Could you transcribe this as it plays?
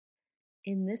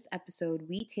In this episode,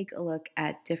 we take a look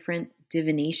at different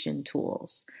divination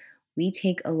tools. We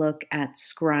take a look at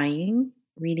scrying,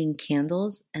 reading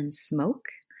candles and smoke,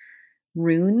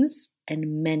 runes,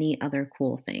 and many other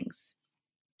cool things.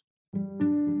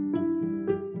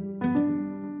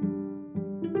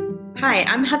 Hi,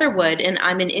 I'm Heather Wood, and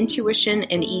I'm an intuition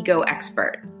and ego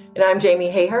expert. And I'm Jamie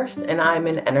Hayhurst, and I'm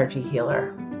an energy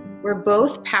healer. We're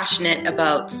both passionate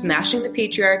about smashing the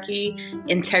patriarchy,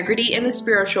 integrity in the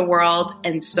spiritual world,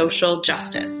 and social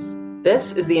justice.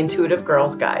 This is the Intuitive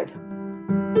Girl's Guide.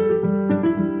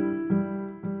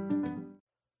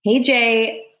 Hey,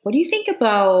 Jay, what do you think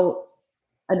about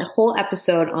a whole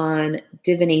episode on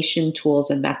divination tools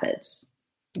and methods?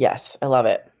 Yes, I love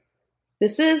it.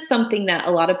 This is something that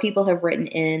a lot of people have written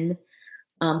in,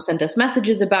 sent us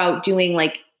messages about doing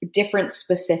like different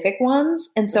specific ones.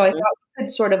 And so I thought we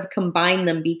could sort of combine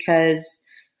them because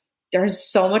there's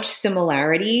so much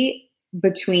similarity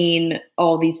between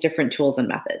all these different tools and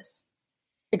methods.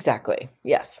 Exactly.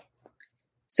 Yes.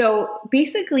 So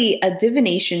basically, a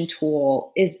divination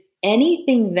tool is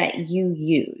anything that you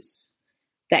use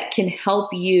that can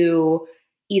help you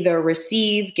either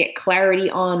receive, get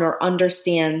clarity on, or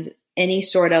understand any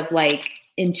sort of like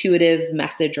intuitive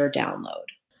message or download.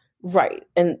 Right.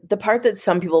 And the part that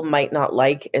some people might not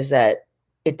like is that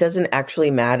it doesn't actually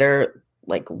matter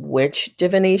like which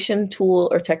divination tool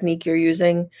or technique you're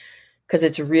using, because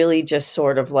it's really just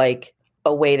sort of like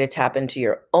a way to tap into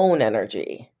your own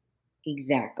energy.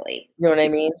 Exactly. You know what I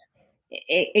mean?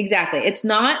 Exactly. It's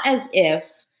not as if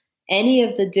any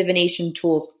of the divination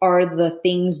tools are the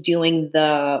things doing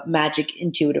the magic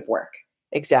intuitive work.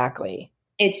 Exactly.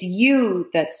 It's you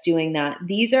that's doing that.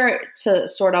 These are to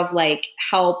sort of like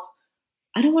help,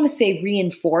 I don't want to say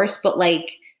reinforce, but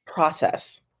like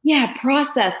process. Yeah,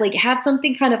 process. Like have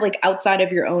something kind of like outside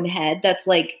of your own head that's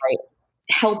like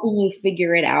helping you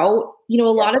figure it out. You know,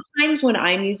 a lot of times when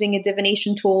I'm using a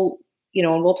divination tool, you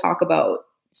know, and we'll talk about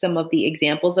some of the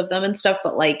examples of them and stuff,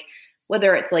 but like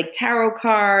whether it's like tarot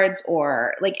cards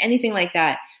or like anything like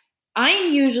that,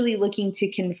 I'm usually looking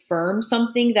to confirm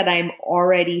something that I'm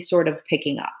already sort of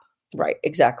picking up. Right,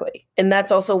 exactly. And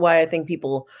that's also why I think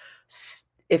people,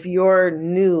 if you're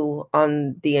new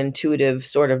on the intuitive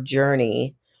sort of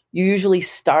journey, you usually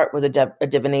start with a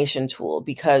divination tool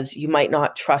because you might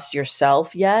not trust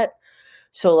yourself yet.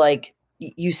 So like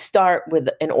you start with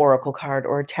an oracle card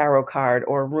or a tarot card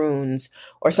or runes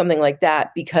or something like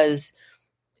that because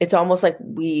it's almost like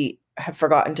we have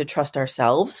forgotten to trust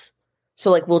ourselves. So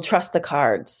like we'll trust the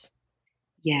cards.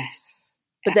 Yes.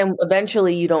 But then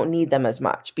eventually you don't need them as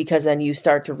much because then you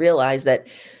start to realize that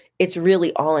it's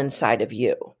really all inside of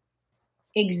you.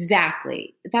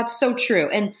 Exactly. That's so true.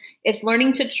 And it's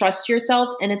learning to trust yourself.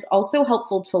 And it's also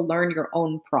helpful to learn your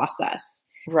own process.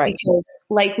 Right. Because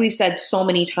like we've said so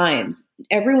many times,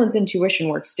 everyone's intuition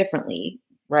works differently.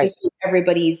 Right. Just like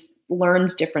everybody's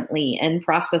learns differently and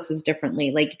processes differently.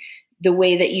 Like the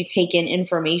way that you take in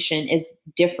information is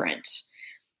different.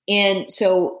 And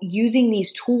so using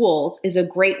these tools is a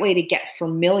great way to get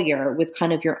familiar with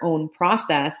kind of your own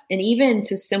process and even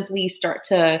to simply start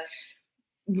to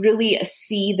really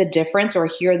see the difference or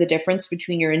hear the difference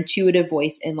between your intuitive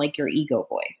voice and like your ego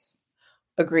voice.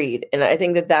 Agreed. And I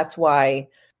think that that's why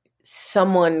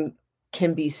someone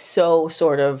can be so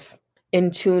sort of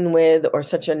in tune with or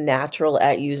such a natural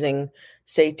at using,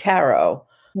 say, tarot,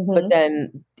 but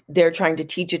then they're trying to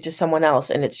teach it to someone else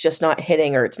and it's just not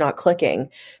hitting or it's not clicking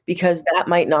because that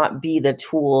might not be the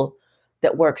tool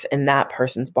that works in that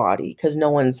person's body because no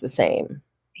one's the same.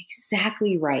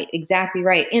 Exactly right. Exactly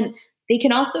right. And they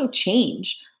can also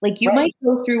change. Like you might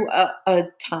go through a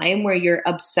time where you're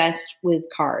obsessed with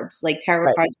cards, like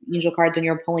tarot cards, angel cards, and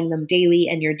you're pulling them daily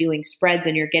and you're doing spreads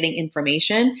and you're getting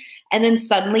information. And then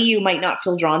suddenly you might not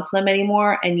feel drawn to them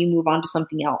anymore and you move on to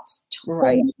something else.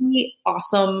 Totally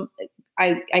awesome.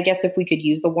 I guess if we could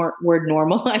use the word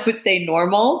normal, I would say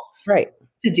normal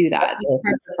to do that. It's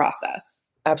part of the process.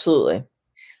 Absolutely.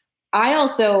 I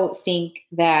also think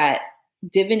that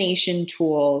divination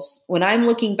tools, when I'm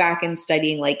looking back and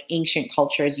studying like ancient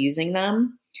cultures using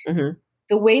them,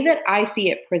 the way that I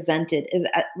see it presented is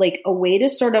like a way to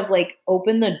sort of like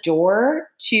open the door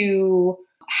to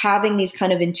having these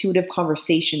kind of intuitive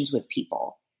conversations with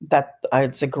people.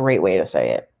 It's a great way to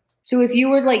say it. So if you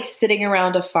were like sitting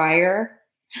around a fire,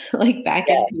 like back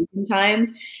in pagan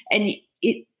times, and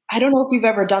I don't know if you've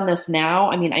ever done this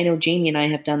now. I mean, I know Jamie and I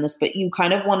have done this, but you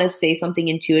kind of want to say something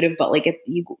intuitive, but like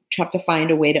you have to find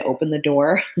a way to open the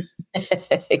door.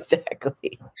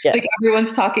 Exactly. Yes. Like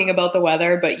everyone's talking about the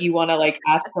weather, but you want to like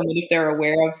ask them if they're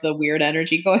aware of the weird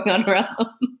energy going on around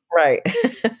them. Right.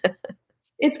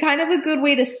 It's kind of a good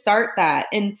way to start that.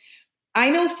 And I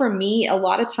know for me, a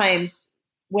lot of times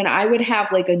when I would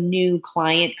have like a new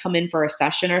client come in for a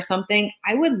session or something,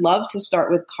 I would love to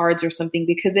start with cards or something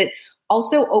because it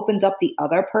also opens up the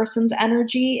other person's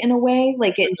energy in a way.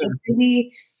 Like it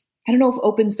really, I don't know if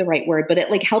opens the right word, but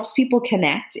it like helps people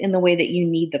connect in the way that you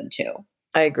need them to.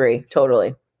 I agree.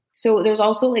 Totally. So there's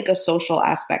also like a social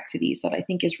aspect to these that I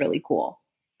think is really cool.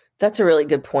 That's a really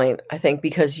good point, I think,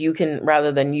 because you can,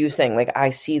 rather than you saying like,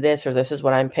 I see this or this is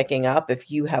what I'm picking up,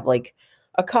 if you have like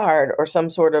a card or some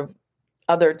sort of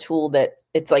other tool that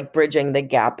it's like bridging the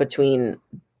gap between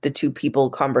the two people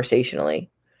conversationally.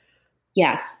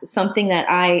 Yes, something that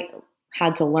I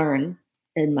had to learn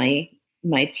in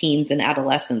my teens and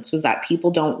adolescence was that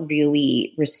people don't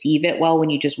really receive it well when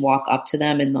you just walk up to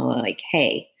them and they're like,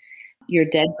 "Hey, your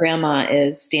dead grandma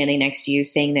is standing next to you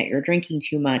saying that you're drinking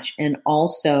too much. And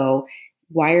also,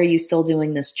 why are you still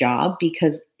doing this job?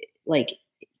 Because like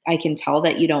I can tell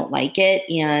that you don't like it.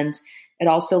 And it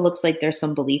also looks like there's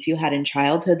some belief you had in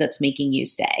childhood that's making you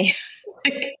stay."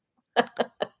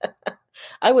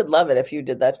 I would love it if you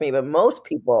did that to me, but most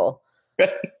people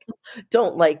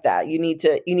don't like that. You need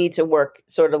to work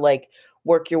sort of like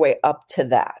work your way up to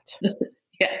that.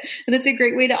 Yeah. And it's a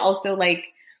great way to also like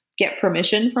get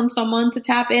permission from someone to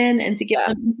tap in and to give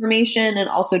them information and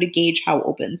also to gauge how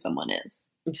open someone is.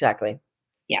 Exactly.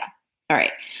 Yeah. All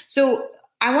right. So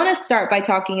I want to start by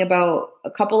talking about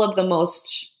a couple of the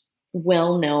most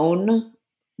well-known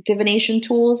divination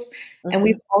tools. And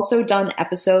we've also done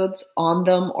episodes on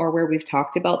them or where we've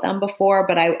talked about them before,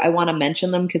 but I want to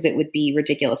mention them because it would be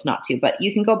ridiculous not to. But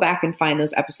you can go back and find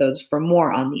those episodes for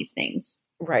more on these things.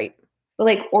 Right. But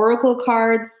like oracle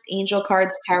cards, angel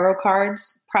cards, tarot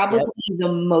cards, probably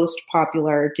the most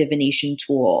popular divination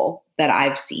tool that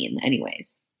I've seen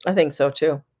anyways. I think so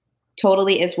too.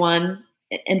 Totally is one.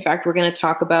 In fact, we're going to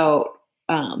talk about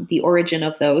the origin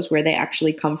of those, where they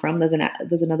actually come from. There's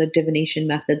another divination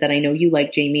method that I know you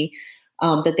like, Jamie,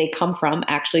 that they come from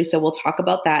actually. So we'll talk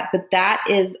about that. But that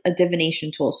is a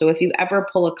divination tool. So if you ever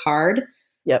pull a card,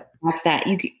 that's that.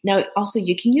 Now also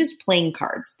you can use playing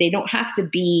cards. They don't have to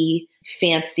be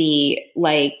fancy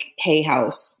like Hay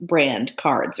House brand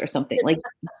cards or something like.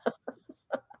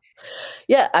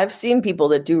 Yeah, I've seen people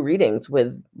that do readings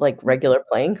with like regular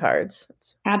playing cards.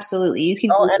 Absolutely. You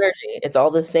can all energy. It's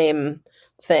all the same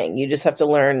thing. You just have to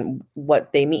learn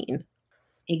what they mean.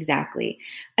 Exactly.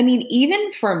 I mean,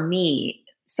 even for me,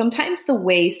 sometimes the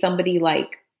way somebody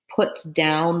like puts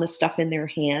down the stuff in their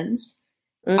hands,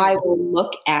 I will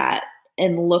look at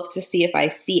and look to see if I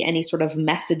see any sort of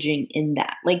messaging in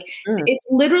that. Like it's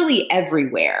literally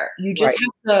everywhere. You just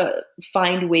have to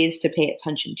find ways to pay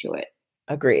attention to it.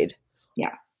 Agreed.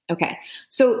 Yeah. Okay.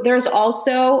 So there's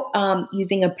also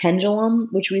using a pendulum,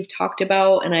 which we've talked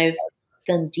about, and I've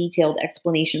done detailed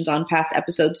explanations on past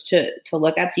episodes to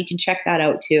look at. So you can check that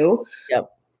out too.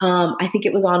 Yep. I think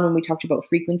it was on when we talked about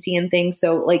frequency and things.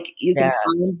 So like you can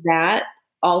find that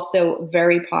also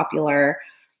very popular.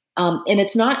 And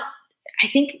it's not, I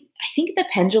think the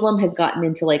pendulum has gotten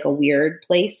into like a weird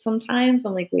place sometimes.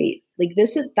 I'm like, wait, like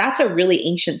that's a really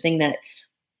ancient thing that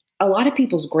a lot of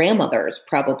people's grandmothers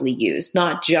probably used,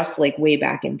 not just like way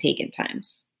back in pagan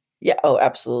times. Yeah. Oh,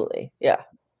 absolutely. Yeah.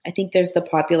 I think there's the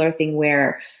popular thing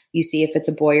where you see if it's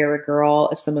a boy or a girl,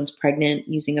 if someone's pregnant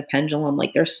using a pendulum,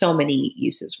 like there's so many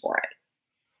uses for it.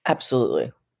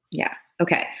 Absolutely. Yeah.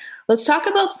 Okay. Let's talk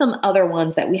about some other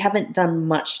ones that we haven't done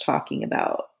much talking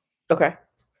about. Okay.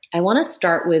 I want to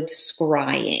start with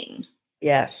scrying.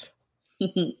 Yes.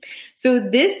 So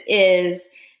this is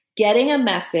getting a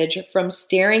message from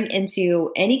staring into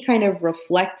any kind of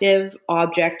reflective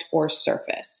object or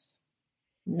surface.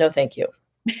 No, thank you.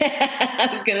 I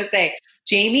was going to say,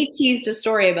 Jamie teased a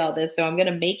story about this, so I'm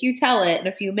going to make you tell it in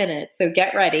a few minutes. So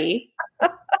get ready.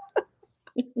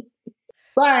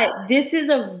 But this is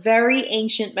a very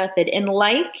ancient method. And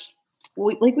like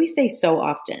we say so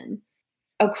often,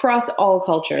 across all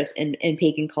cultures in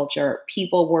pagan culture,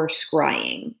 people were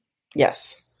scrying.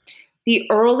 Yes. The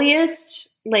earliest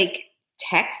like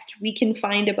text we can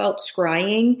find about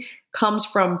scrying comes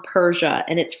from Persia,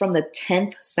 and it's from the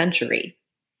 10th century.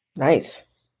 Nice.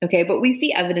 Okay, but we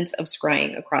see evidence of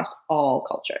scrying across all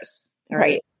cultures. All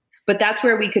right. But that's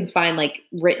where we could find like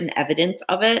written evidence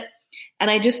of it. And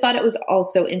I just thought it was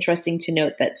also interesting to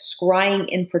note that scrying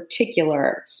in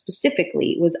particular,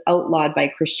 specifically, was outlawed by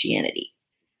Christianity.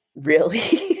 Really?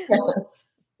 Yes.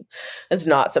 It's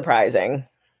not surprising.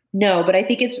 No, but I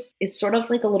think it's sort of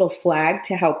like a little flag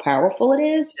to how powerful it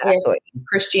is Exactly. if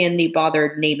Christianity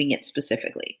bothered naming it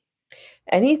specifically.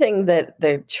 Anything that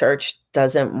the church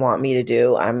doesn't want me to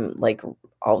do, I'm like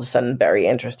all of a sudden very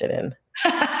interested in.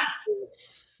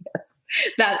 Yes.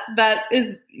 That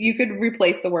is, you could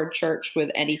replace the word church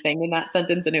with anything in that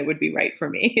sentence and it would be right for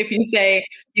me. If you say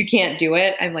you can't do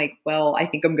it, I'm like, well, I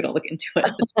think I'm going to look into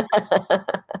it.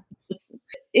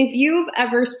 If you've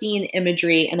ever seen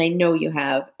imagery, and I know you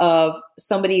have, of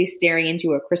somebody staring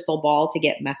into a crystal ball to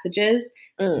get messages,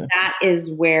 that is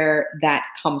where that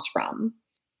comes from.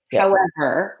 Yep.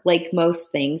 However, like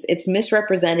most things, it's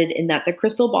misrepresented in that the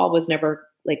crystal ball was never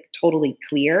like totally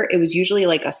clear. It was usually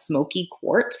like a smoky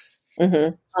quartz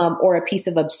or a piece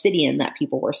of obsidian that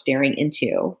people were staring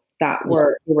into that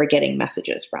were getting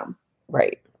messages from.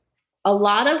 Right. A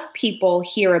lot of people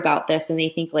hear about this and they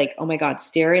think like, oh my God,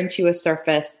 stare into a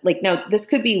surface. Like, no, this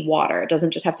could be water. It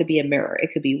doesn't just have to be a mirror.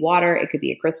 It could be water. It could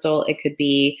be a crystal. It could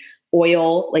be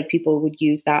oil. Like people would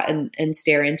use that and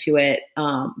stare into it.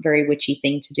 Very witchy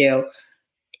thing to do.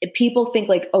 People think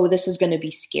like, oh, this is going to be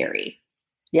scary.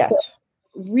 Yes. But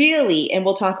really, and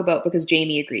we'll talk about, because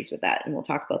Jamie agrees with that, and we'll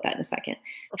talk about that in a second.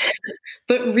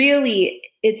 But really,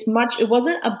 it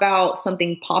wasn't about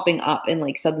something popping up and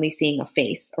like suddenly seeing a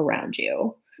face around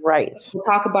you. Right. We'll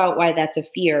talk about why that's a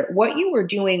fear. What you were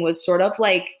doing was sort of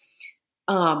like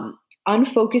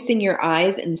unfocusing your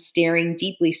eyes and staring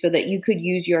deeply so that you could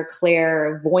use your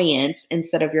clairvoyance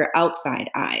instead of your outside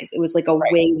eyes. It was like a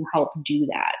way to help do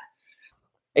that.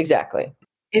 Exactly.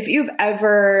 If you've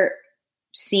ever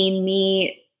seen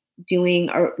me doing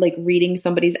or like reading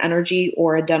somebody's energy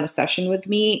or done a session with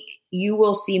me, you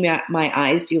will see my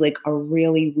eyes do like a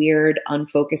really weird,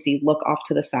 unfocusy look off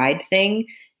to the side thing.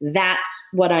 That's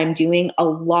what I'm doing. A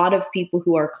lot of people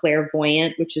who are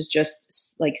clairvoyant, which is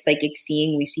just like psychic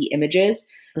seeing, we see images,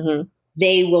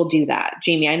 they will do that.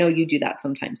 Jamie, I know you do that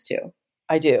sometimes too.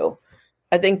 I do.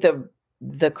 I think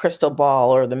the crystal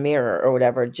ball or the mirror or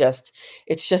whatever,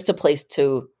 it's just a place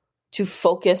to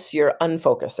focus your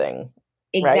unfocusing.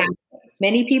 Exactly. Right?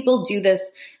 Many people do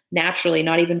this naturally,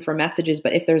 not even for messages,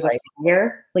 but if there's a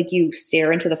fire, like you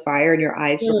stare into the fire and your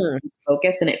eyes sort of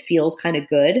focus and it feels kind of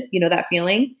good. You know that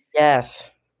feeling?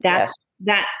 Yes. That's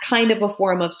kind of a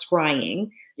form of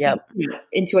scrying. Yep.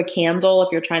 Into a candle.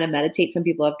 If you're trying to meditate, some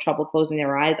people have trouble closing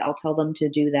their eyes. I'll tell them to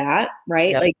do that. Right.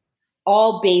 Yep. Like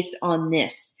all based on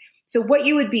this. So what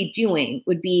you would be doing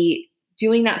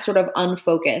that sort of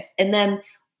unfocus. And then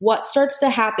what starts to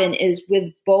happen is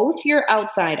with both your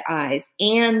outside eyes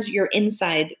and your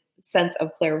inside sense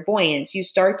of clairvoyance, you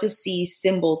start to see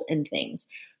symbols and things.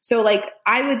 So like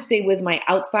I would say with my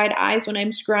outside eyes, when I'm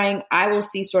scrying, I will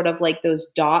see sort of like those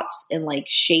dots and like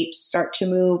shapes start to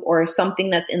move, or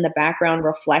something that's in the background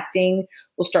reflecting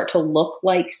will start to look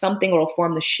like something, or will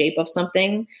form the shape of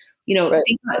something. You know,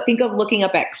 think of looking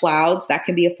up at clouds. That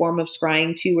can be a form of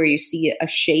scrying too, where you see a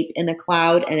shape in a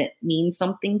cloud and it means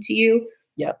something to you.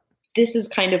 Yep. This is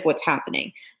kind of what's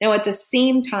happening. Now, at the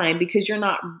same time, because you're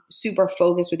not super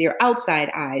focused with your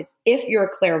outside eyes, if you're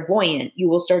clairvoyant, you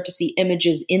will start to see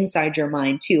images inside your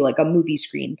mind too, like a movie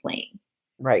screen playing.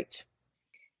 Right.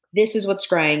 This is what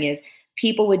scrying is.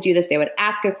 People would do this. They would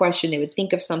ask a question, they would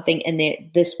think of something, and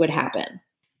this would happen.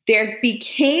 There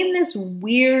became this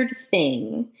weird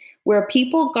thing where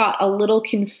people got a little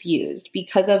confused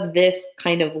because of this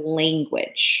kind of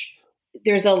language.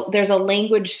 There's a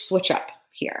language switch up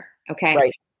here. Okay.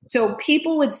 Right. So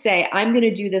people would say, I'm going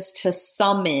to do this to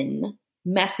summon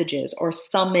messages or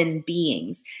summon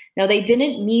beings. Now, they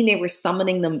didn't mean they were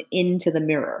summoning them into the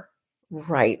mirror.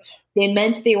 Right. They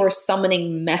meant they were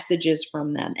summoning messages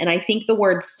from them. And I think the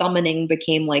word summoning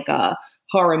became like a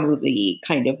horror movie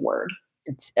kind of word.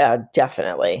 It's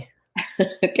definitely.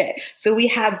 Okay. So we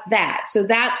have that. So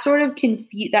that sort of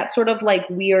that sort of like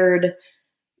weird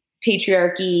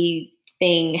patriarchy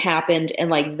thing happened,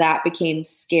 and like that became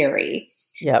scary.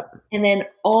 Yep. And then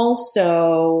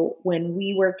also when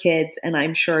we were kids, and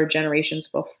I'm sure generations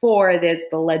before, there's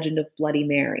the legend of Bloody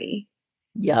Mary.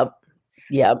 Yep.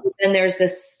 Yep. So then there's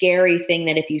this scary thing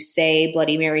that if you say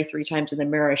Bloody Mary 3 times in the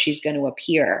mirror, she's going to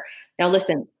appear. Now,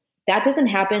 listen, that doesn't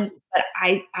happen, but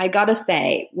I gotta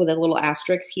say, with a little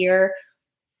asterisk here,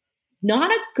 not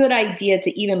a good idea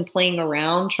to even playing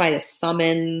around, try to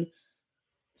summon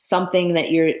something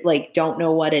that you're like, don't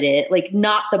know what it is. Like,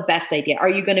 not the best idea. Are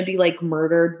you going to be like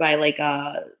murdered by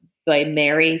by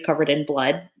Mary covered in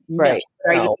blood? Right.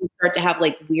 No. Are you going to start to have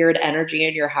like weird energy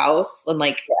in your house and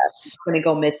like yes, going to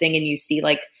go missing and you see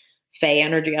like fey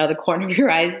energy out of the corner of your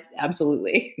eyes?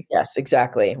 Absolutely. Yes,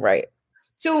 exactly. Right.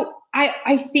 So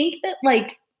I think that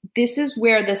like this is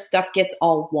where this stuff gets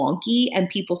all wonky and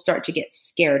people start to get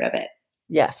scared of it.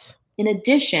 Yes. In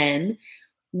addition,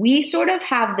 we sort of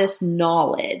have this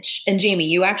knowledge, and Jamie,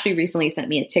 you actually recently sent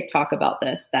me a TikTok about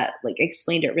this that like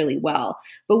explained it really well,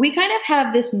 but we kind of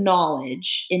have this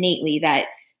knowledge innately that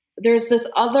there's this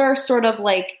other sort of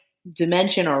like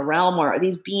dimension or realm, or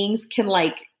these beings can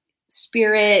like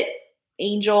spirit,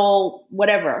 angel,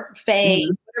 whatever, fae,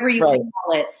 Mhm. whatever you want Right. to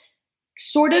call it,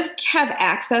 sort of have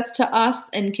access to us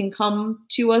and can come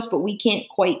to us, but we can't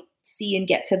quite see and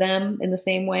get to them in the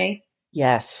same way.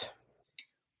 Yes.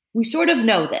 We sort of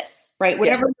know this, right? Yeah.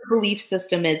 Whatever your belief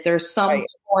system is, there's some Right.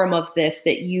 form of this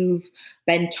that you've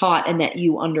been taught and that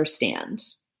you understand.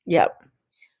 Yep.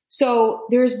 So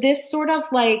there's this sort of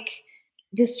like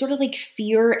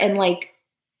fear and like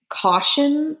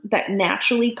caution that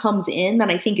naturally comes in that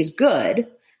I think is good,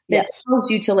 that Yes. tells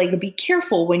you to like be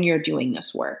careful when you're doing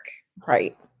this work.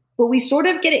 Right. But we sort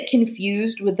of get it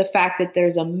confused with the fact that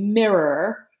there's a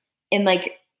mirror and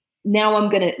like now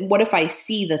what if I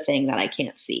see the thing that I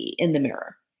can't see in the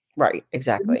mirror? Right. Is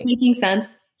this Exactly. making sense?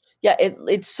 Yeah.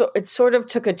 It sort of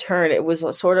took a turn. It was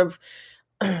a sort of,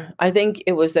 I think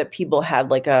it was that people had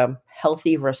like a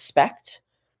healthy respect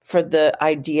for the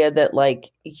idea that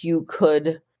like you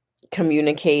could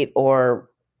communicate, or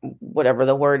whatever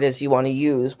the word is you want to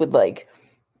use, with like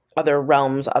other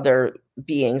realms, other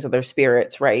beings, other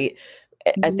spirits, right?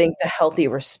 I Mhm. think the healthy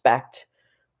respect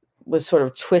was sort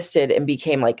of twisted and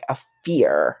became like a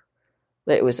fear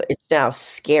that it's now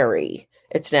scary,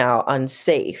 it's now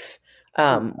unsafe,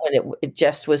 when it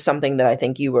just was something that I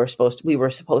think we were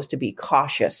supposed to be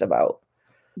cautious about.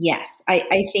 Yes,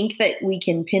 I think that we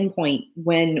can pinpoint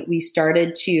when we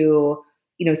started to,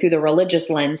 through the religious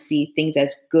lens, see things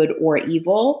as good or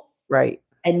evil Right.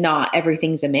 and not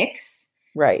everything's a mix.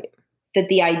 Right. That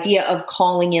the idea of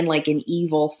calling in like an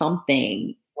evil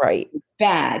something Right. is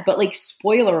bad, but like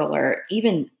spoiler alert,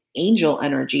 even angel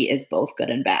energy is both good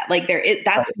and bad. Like Right.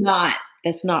 that's not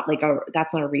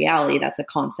a reality. That's a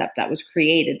concept that was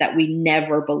created that we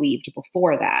never believed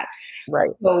before that.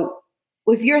 Right. So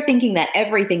if you're thinking that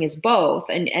everything is both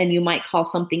and you might call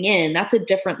something in, that's a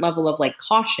different level of like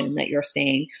caution that you're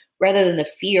saying rather than the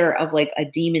fear of like a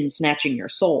demon snatching your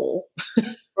soul.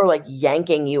 Or like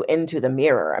yanking you into the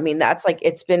mirror. I mean, that's like,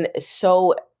 it's been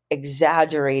so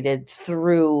exaggerated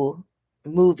through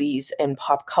movies and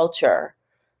pop culture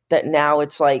that now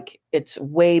it's like it's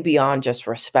way beyond just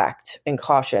respect and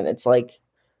caution. It's like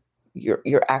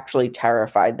you're actually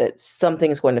terrified that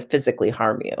something's going to physically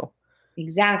harm you.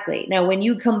 Exactly. Now, when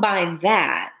you combine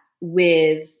that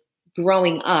with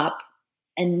growing up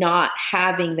and not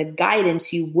having the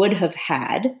guidance you would have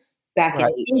had back in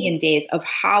Right. pagan days of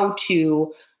how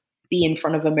to be in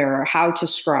front of a mirror, how to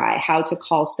scry, how to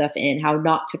call stuff in, how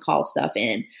not to call stuff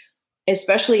in,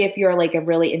 especially if you're like a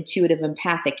really intuitive,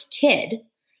 empathic kid.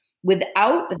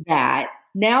 Without that,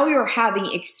 now you're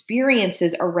having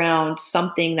experiences around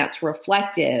something that's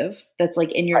reflective, that's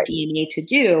like in your Right. DNA to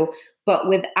do, but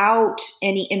without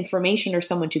any information or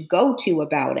someone to go to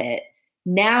about it.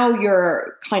 Now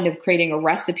you're kind of creating a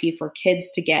recipe for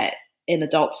kids to get, and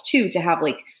adults too, to have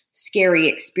like scary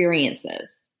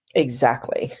experiences.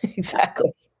 Exactly.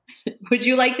 Exactly. Would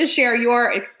you like to share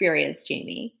your experience,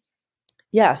 Jamie?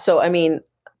 Yeah. So, I mean,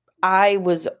 I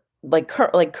was like,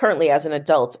 currently as an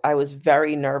adult, I was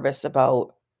very nervous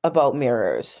about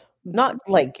mirrors. Not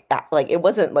like it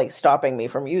wasn't like stopping me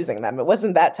from using them. It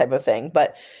wasn't that type of thing.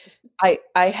 But I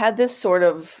had this sort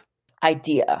of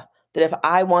idea that if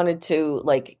I wanted to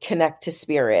like connect to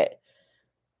spirit,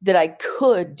 that I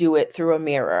could do it through a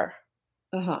mirror.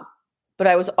 Uh-huh. But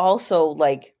I was also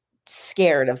like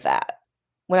scared of that.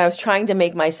 When I was trying to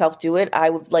make myself do it,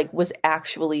 was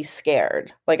actually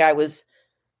scared. Like I was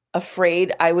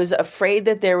afraid. I was afraid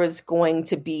that there was going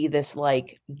to be this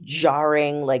like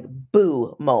jarring like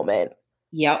boo moment.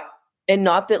 Yep. And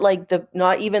not that like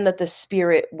not even that the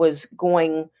spirit was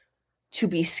going to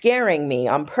be scaring me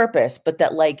on purpose, but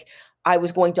that like I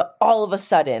was going to all of a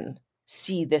sudden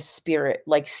see this spirit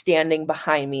like standing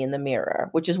behind me in the mirror,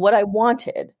 which is what I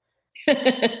wanted. But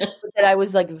that I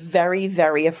was like very,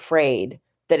 very afraid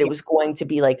that it was going to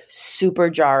be like super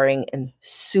jarring and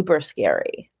super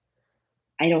scary.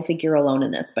 I don't think you're alone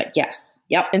in this, but yes.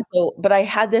 Yep. And so, but I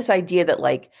had this idea that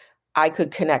like I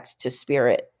could connect to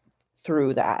spirit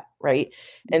through that, right?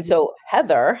 And so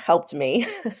Heather helped me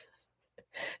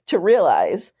to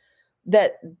realize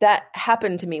that that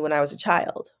happened to me when I was a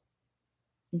child,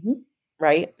 Mm-hmm.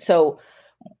 right? So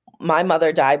my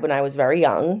mother died when I was very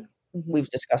young. Mm-hmm. We've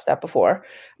discussed that before.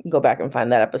 Go back and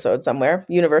find that episode somewhere.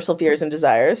 Universal Fears and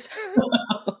Desires.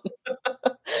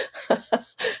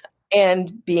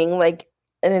 And being like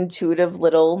an intuitive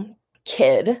little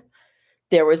kid,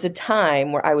 there was a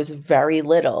time where I was very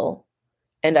little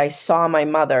and I saw my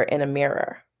mother in a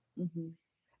mirror. Mm-hmm.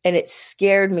 And it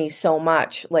scared me so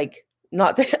much. Like,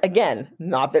 not that, again,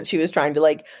 not that she was trying to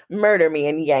like murder me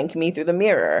and yank me through the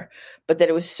mirror, but that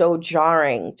it was so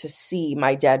jarring to see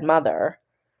my dead mother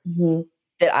Mm-hmm.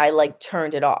 that I like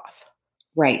turned it off.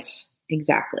 Right.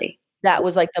 Exactly. That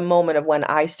was like the moment of when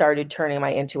I started turning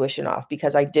my intuition off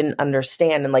because I didn't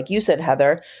understand. And like you said,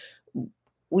 Heather,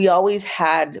 we always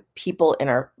had people in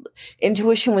our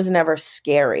intuition was never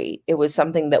scary. It was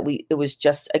something that it was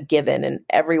just a given in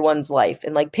everyone's life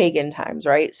in like pagan times,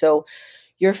 right? So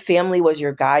your family was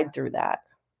your guide through that.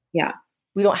 Yeah.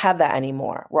 We don't have that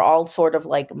anymore. We're all sort of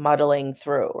like muddling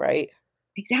through, right?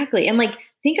 Exactly. And like,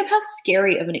 think of how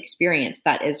scary of an experience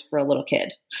that is for a little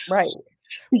kid. Right.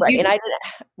 Like, Right. And I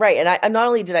didn't, right. And I not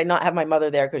only did I not have my mother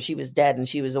there because she was dead and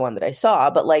she was the one that I saw,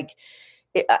 but like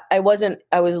I was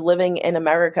living in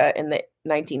America in the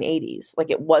 1980s.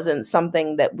 Like it wasn't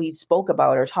something that we spoke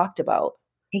about or talked about.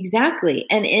 exactly.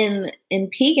 And in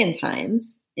pagan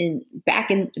times, in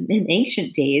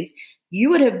ancient days, you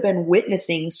would have been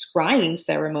witnessing scrying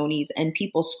ceremonies and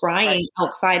people scrying Right.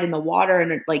 outside in the water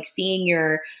and like seeing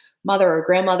your mother or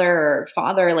grandmother or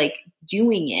father like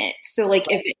doing it. So like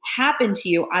if it happened to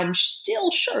you, I'm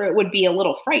still sure it would be a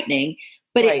little frightening,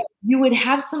 but Right. you would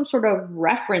have some sort of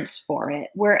reference for it.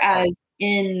 Whereas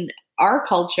in our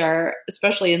culture,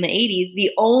 especially in the 80s, the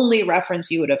only reference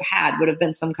you would have had would have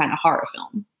been some kind of horror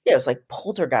film. Yeah, it was like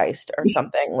Poltergeist or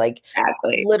something. Like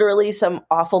Exactly. literally some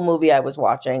awful movie I was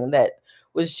watching that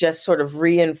was just sort of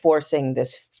reinforcing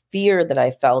this fear that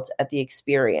I felt at the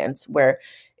experience where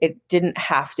it didn't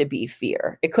have to be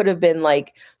fear. It could have been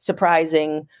like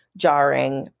surprising,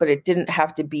 jarring, but it didn't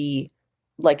have to be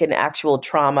like an actual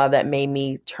trauma that made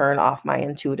me turn off my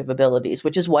intuitive abilities,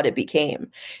 which is what it became.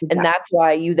 Exactly. And that's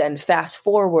why you then fast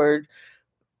forward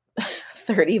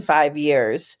 35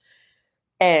 years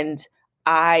and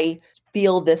I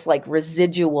feel this like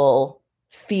residual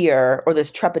fear or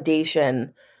this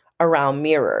trepidation around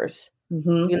mirrors.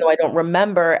 Mm-hmm. Even though I don't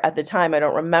remember at the time, I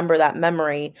don't remember that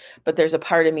memory, but there's a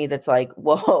part of me that's like,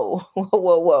 whoa, whoa,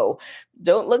 whoa, whoa.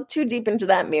 Don't look too deep into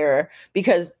that mirror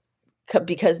because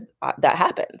that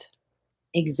happened.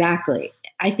 Exactly.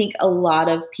 I think a lot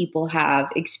of people have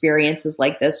experiences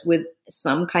like this with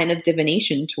some kind of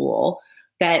divination tool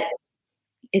that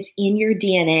it's in your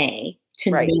DNA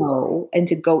to Right. know and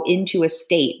to go into a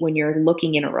state when you're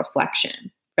looking in a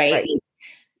reflection, right? Right.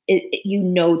 You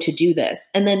know to do this.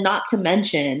 And then not to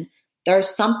mention,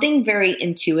 there's something very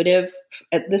intuitive.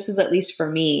 This is at least for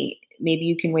me. Maybe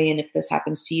you can weigh in if this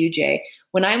happens to you, Jay.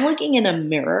 When I'm looking in a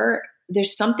mirror,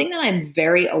 there's something that I'm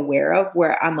very aware of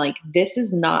where I'm like, this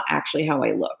is not actually how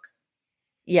I look.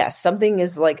 Yes, something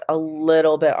is like a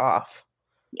little bit off.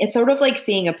 It's sort of like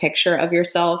seeing a picture of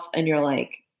yourself and you're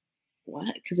like,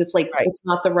 what? Because it's like, Right. it's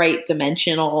not the right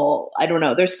dimensional. I don't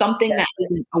know. There's something that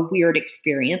isn't a weird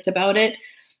experience about it.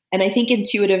 And I think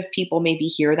intuitive people maybe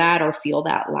hear that or feel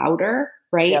that louder,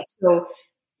 right? Yep. So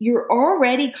you're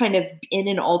already kind of in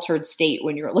an altered state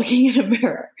when you're looking in a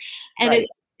mirror. And Right.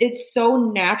 it's so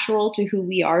natural to who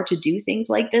we are to do things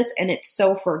like this. And it's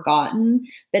so forgotten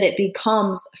that it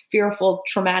becomes fearful,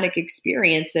 traumatic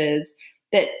experiences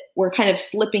that we're kind of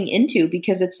slipping into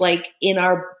because it's like in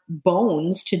our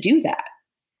bones to do that.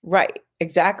 Right.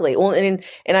 Exactly. Well, and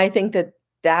I think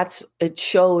it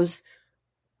shows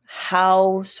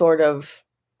how sort of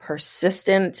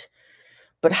persistent,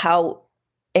 but how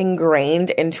ingrained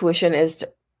intuition is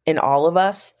in all of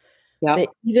us. Yeah. That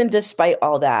even despite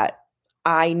all that,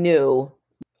 I knew,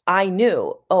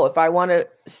 oh, if I want to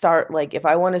start, like, if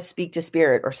I want to speak to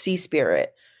spirit or see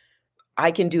spirit,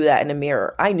 I can do that in a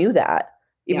mirror. I knew that,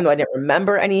 even Yeah. though I didn't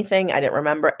remember anything, I didn't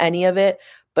remember any of it.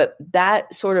 But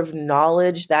that sort of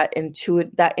knowledge, that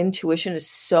intuition is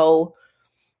so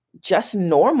just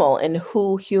normal in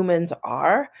who humans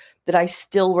are that I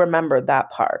still remember that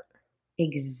part.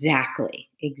 Exactly.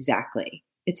 Exactly.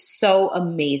 It's so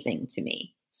amazing to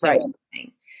me. So Right.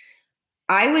 amazing.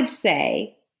 I would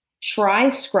say try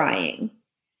scrying,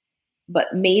 but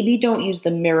maybe don't use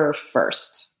the mirror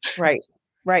first. Right.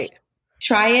 Right.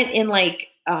 Try it in like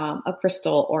a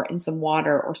crystal or in some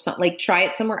water or something. Like try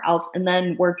it somewhere else and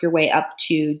then work your way up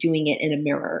to doing it in a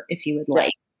mirror if you would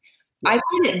like. Yeah. I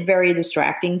find it very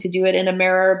distracting to do it in a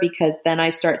mirror because then I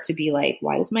start to be like,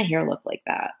 why does my hair look like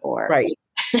that? Or Right.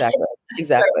 Exactly.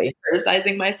 Exactly.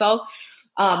 criticizing myself.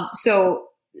 So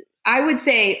I would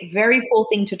say very cool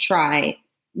thing to try.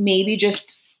 Maybe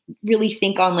just really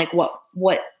think on like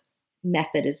what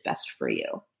method is best for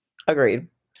you. Agreed.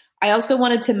 I also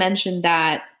wanted to mention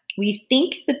that we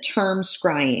think the term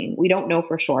scrying, we don't know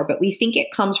for sure, but we think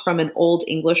it comes from an old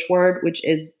English word, which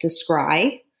is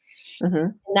descry. Mm-hmm.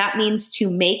 And that means to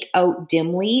make out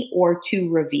dimly or to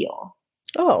reveal.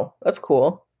 Oh, that's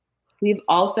cool. We've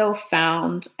also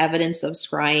found evidence of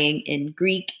scrying in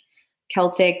Greek,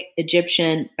 Celtic,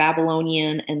 Egyptian,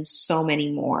 Babylonian, and so many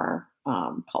more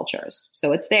cultures.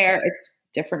 So it's there. It's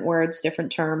different words,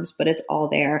 different terms, but it's all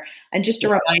there. And just a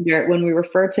reminder, when we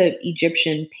refer to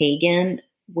Egyptian pagan,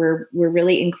 we're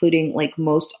really including like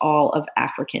most all of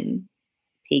African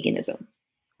paganism.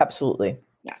 Absolutely.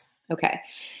 Yes. Okay.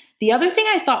 The other thing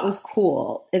I thought was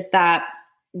cool is that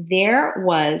there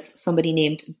was somebody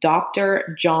named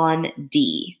Dr. John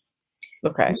Dee.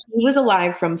 Okay. He was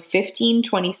alive from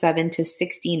 1527 to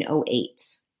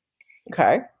 1608.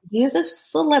 Okay. He was a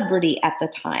celebrity at the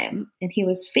time, and he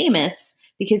was famous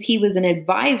because he was an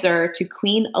advisor to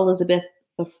Queen Elizabeth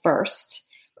I.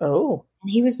 Oh.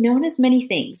 And he was known as many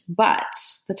things, but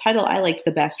the title I liked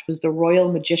the best was the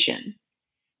Royal Magician.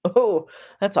 Oh,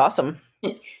 that's awesome.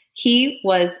 He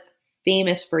was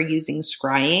famous for using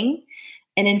scrying.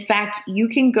 And in fact, you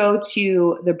can go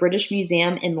to the British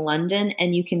Museum in London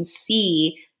and you can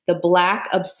see the black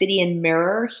obsidian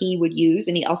mirror he would use.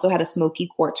 And he also had a smoky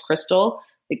quartz crystal,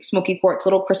 like smoky quartz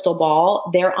little crystal ball.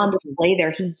 They're on display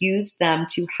there. He used them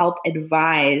to help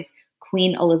advise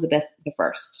Queen Elizabeth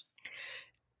I.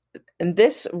 And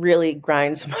this really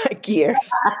grinds my gears.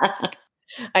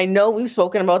 I know we've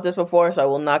spoken about this before, so I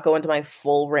will not go into my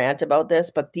full rant about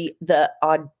this, but the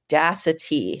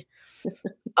audacity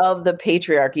of the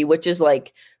patriarchy, which is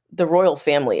like the royal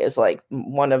family is like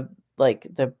one of like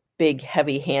the big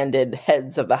heavy-handed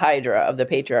heads of the Hydra of the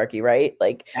patriarchy, right?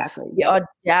 Like the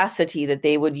audacity that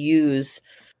they would use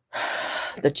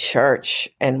the church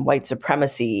and white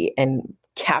supremacy and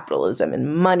capitalism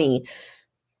and money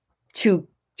to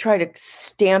try to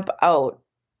stamp out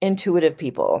intuitive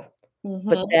people,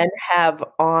 but then have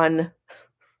on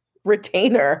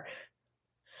retainer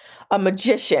a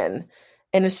magician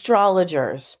and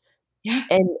astrologers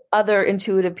and other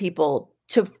intuitive people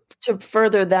to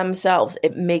further themselves.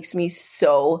 It makes me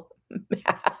so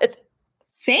mad.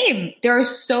 Same. There is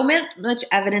so much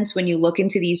evidence when you look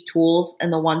into these tools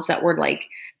and the ones that were like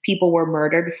people were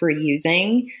murdered for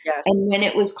using. Yes. And when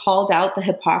it was called out, the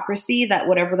hypocrisy that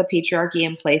whatever the patriarchy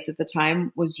in place at the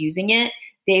time was using it,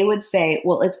 they would say,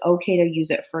 well, it's okay to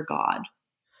use it for God.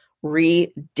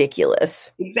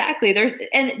 Ridiculous. Exactly.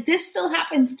 And this still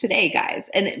happens today, guys.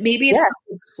 And maybe it's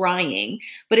not crying,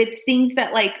 but it's things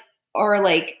that like are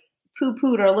like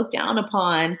poo-pooed or looked down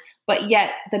upon, but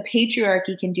yet the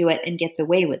patriarchy can do it and gets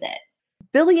away with it.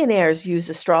 Billionaires use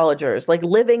astrologers, like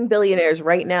living billionaires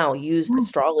right now use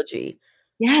astrology.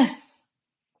 Yes.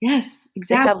 Yes,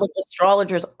 exactly. They have like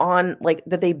astrologers on like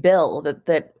that they bill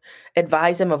that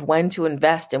advise them of when to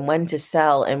invest and when to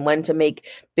sell and when to make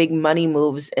big money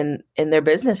moves in their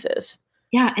businesses.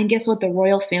 Yeah, and guess what? The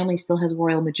royal family still has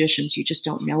royal magicians. You just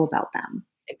don't know about them.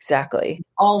 Exactly.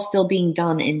 All still being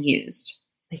done and used.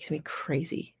 Makes me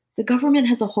crazy. The government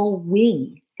has a whole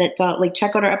wing that like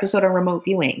check out our episode on remote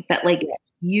viewing that like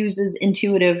uses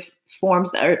intuitive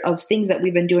forms of things that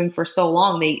we've been doing for so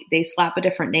long. They slap a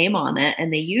different name on it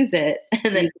and they use it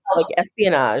and then like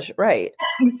espionage, right?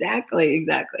 Exactly.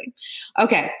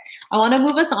 Okay, I want to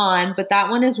move us on, but that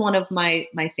one is one of my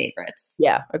favorites.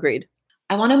 Yeah, agreed.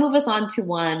 I want to move us on to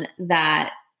one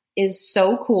that is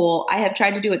so cool. I have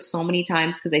tried to do it so many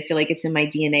times because I feel like it's in my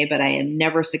DNA, but I am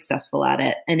never successful at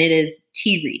it. And it is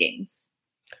tea readings.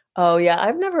 Oh yeah,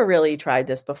 I've never really tried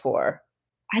this before.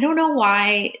 I don't know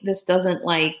why this doesn't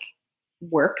like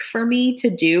work for me to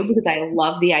do because I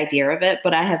love the idea of it,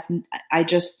 but I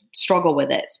just struggle with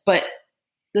it. But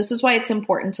this is why it's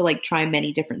important to like try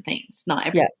many different things. Not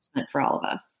everything meant for all of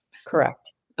us.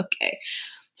 Correct. Okay.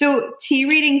 So tea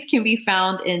readings can be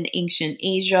found in ancient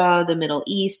Asia, the Middle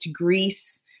East,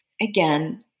 Greece,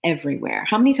 again, everywhere.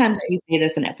 How many times do you say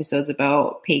this in episodes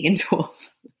about pagan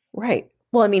tools? Right.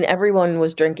 Well, I mean, everyone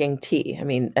was drinking tea. I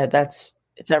mean, it's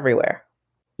everywhere.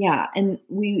 Yeah. And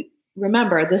we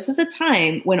remember this is a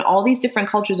time when all these different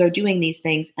cultures are doing these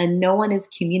things and no one is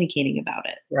communicating about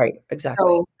it. Right. Exactly.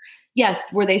 So yes,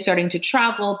 were they starting to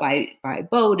travel by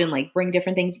boat and like bring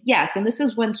different things? Yes. And this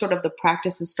is when sort of the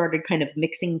practices started kind of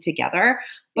mixing together,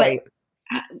 but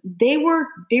they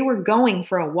were going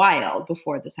for a while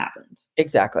before this happened.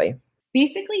 Exactly.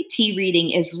 Basically, tea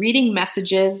reading is reading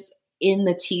messages in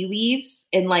the tea leaves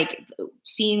and like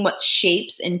seeing what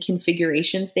shapes and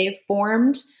configurations they've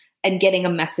formed and getting a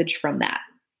message from that.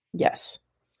 Yes.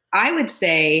 I would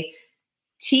say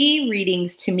tea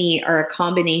readings to me are a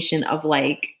combination of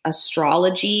like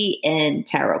astrology and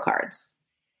tarot cards.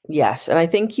 Yes. And I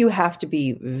think you have to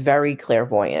be very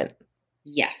clairvoyant.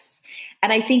 Yes.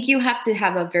 And I think you have to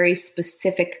have a very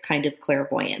specific kind of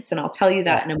clairvoyance. And I'll tell you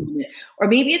that in a moment. Or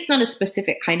maybe it's not a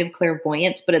specific kind of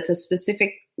clairvoyance, but it's a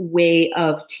specific way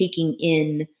of taking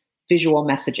in visual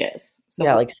messages. So,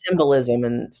 like symbolism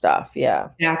and stuff. Yeah.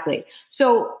 Exactly.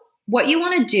 So what you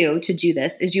want to do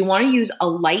this is you want to use a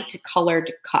light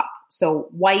colored cup. So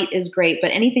white is great,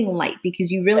 but anything light,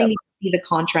 because you really need to see the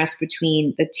contrast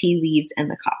between the tea leaves and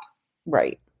the cup.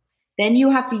 Right. Then you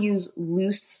have to use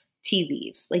loose tea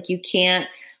leaves. Like you can't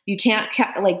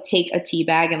like take a tea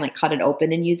bag and like cut it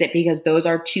open and use it, because those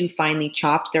are too finely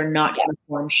chopped. They're not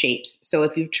uniform shapes. So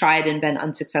if you've tried and been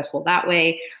unsuccessful that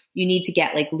way, you need to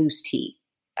get like loose tea.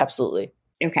 Absolutely.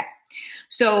 Okay.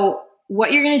 So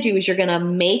what you're going to do is you're going to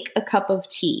make a cup of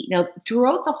tea. Now,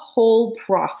 throughout the whole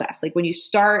process, like when you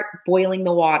start boiling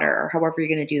the water or however you're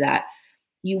going to do that,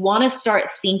 you want to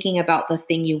start thinking about the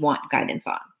thing you want guidance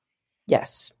on.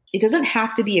 Yes. It doesn't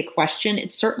have to be a question.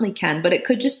 It certainly can, but it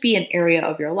could just be an area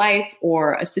of your life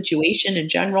or a situation in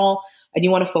general, and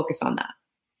you want to focus on that.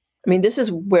 I mean, this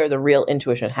is where the real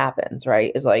intuition happens,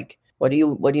 right? Is like, what do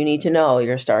you need to know?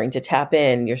 You're starting to tap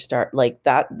in, like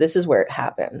that. This is where it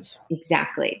happens.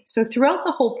 Exactly. So throughout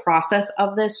the whole process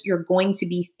of this, you're going to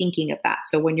be thinking of that.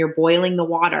 So when you're boiling the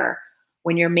water,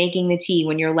 when you're making the tea,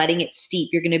 when you're letting it steep,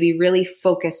 you're going to be really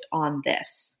focused on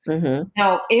this. Mm-hmm.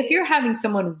 Now, if you're having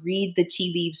someone read the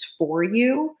tea leaves for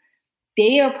you,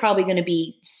 they are probably going to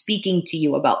be speaking to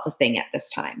you about the thing at this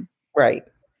time. Right.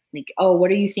 Like, oh,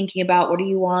 what are you thinking about? What do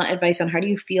you want advice on? How do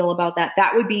you feel about that?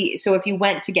 That would be, so if you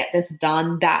went to get this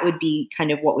done, that would be kind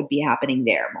of what would be happening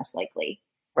there, most likely.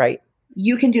 Right.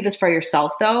 You can do this for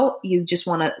yourself, though. You just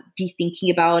want to be thinking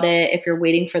about it. If you're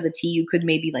waiting for the tea, you could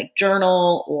maybe like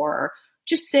journal or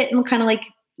just sit and kind of like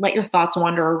let your thoughts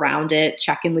wander around it,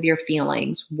 check in with your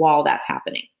feelings while that's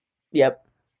happening. Yep.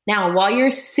 Now, while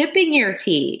you're sipping your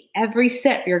tea, every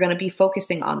sip, you're going to be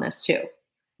focusing on this too.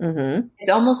 Mm-hmm. It's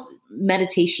almost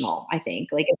meditational, I think.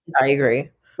 Like, I agree.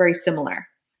 Very similar.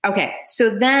 Okay. So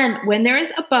then when there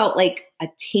is about like a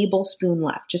tablespoon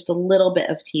left, just a little bit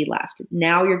of tea left,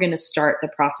 now you're going to start the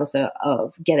process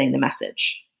of getting the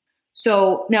message.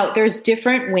 So now there's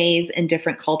different ways and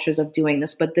different cultures of doing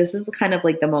this, but this is kind of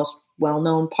like the most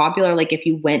well-known, popular. Like if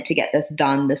you went to get this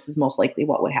done, this is most likely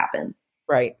what would happen.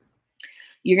 Right.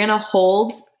 You're going to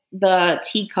hold the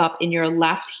teacup in your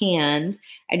left hand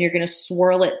and you're going to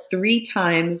swirl it 3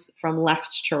 times from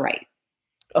left to right.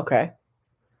 Okay.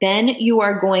 Then you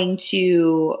are going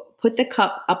to put the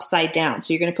cup upside down.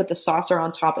 So you're going to put the saucer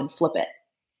on top and flip it.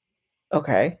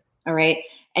 Okay. All right.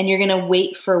 And you're going to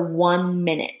wait for 1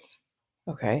 minute.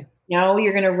 Okay. Now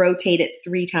you're going to rotate it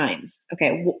 3 times.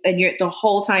 Okay. And the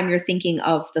whole time you're thinking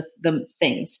of the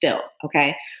thing still.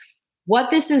 Okay.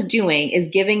 What this is doing is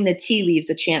giving the tea leaves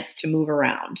a chance to move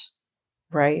around.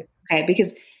 Right. Okay.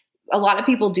 Because a lot of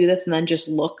people do this and then just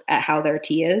look at how their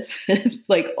tea is. It's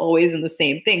like always in the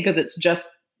same thing because it's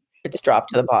dropped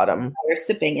to the bottom. You're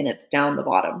sipping and it's down the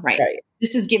bottom. Right.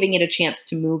 This is giving it a chance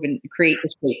to move and create the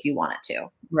shape you want it to.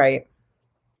 Right.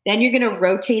 Then you're going to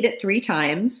rotate it 3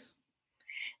 times.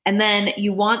 And then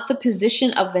you want the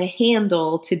position of the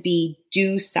handle to be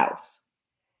due south.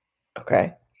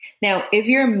 Okay. Now, if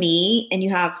you're me and you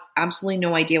have absolutely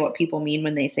no idea what people mean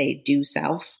when they say due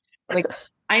south, like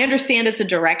I understand it's a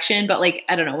direction, but like,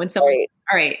 I don't know, when someone,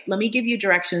 all right, let me give you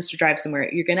directions to drive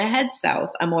somewhere. You're going to head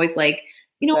south. I'm always like,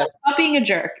 you know what? Stop being a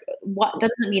jerk. What? That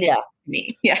doesn't mean it to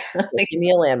me. Yeah. Like, give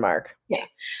me a landmark. Yeah.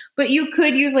 But you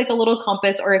could use like a little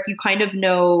compass, or if you kind of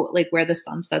know like where the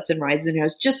sun sets and rises and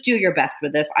goes, just do your best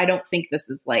with this. I don't think this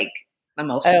is like the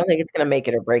most. I don't think it's going to make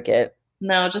it or break it.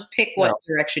 No, just pick what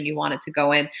direction you want it to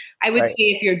go in. I would say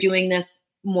if you're doing this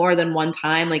more than one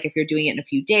time, like if you're doing it in a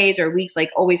few days or weeks,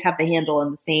 like always have the handle in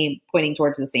the same, pointing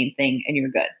towards the same thing and you're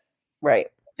good. Right.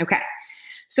 Okay.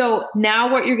 So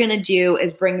now what you're going to do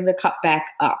is bring the cup back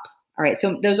up. All right.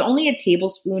 So there's only a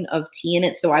tablespoon of tea in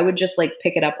it. So I would just like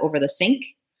pick it up over the sink.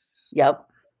 Yep.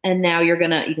 And now you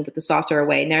can put the saucer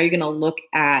away. Now you're going to look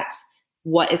at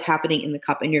what is happening in the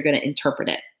cup and you're going to interpret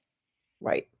it.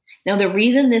 Right. Now, the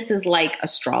reason this is like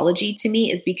astrology to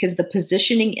me is because the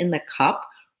positioning in the cup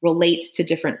relates to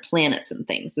different planets and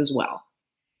things as well.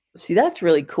 See, that's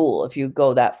really cool if you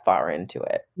go that far into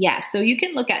it. Yeah. So you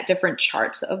can look at different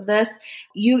charts of this.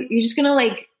 You're just going to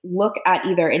like look at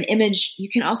either an image. You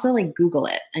can also like Google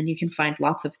it and you can find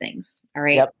lots of things. All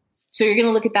right. Yep. So you're going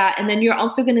to look at that. And then you're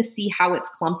also going to see how it's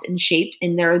clumped and shaped.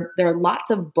 And there are lots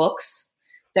of books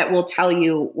that will tell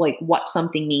you like what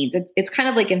something means. It's kind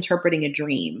of like interpreting a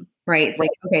dream, right? It's like,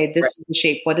 okay, this is the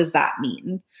shape. What does that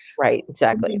mean? Right.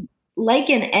 Exactly. Like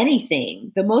in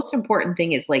anything, the most important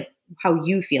thing is like how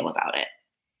you feel about it.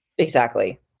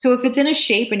 Exactly. So if it's in a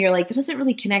shape and you're like, that doesn't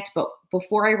really connect, but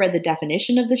before I read the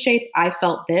definition of the shape, I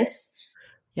felt this.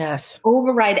 Yes.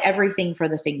 Override everything for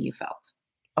the thing you felt.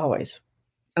 Always.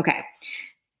 Okay.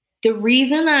 The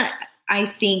reason that I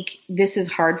think this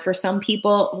is hard for some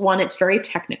people, one, it's very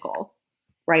technical.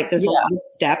 right? There's a Yeah. lot of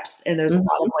steps and there's a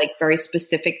lot of like very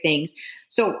specific things.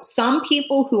 So some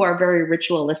people who are very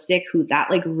ritualistic, who that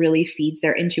like really feeds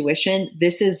their intuition,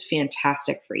 this is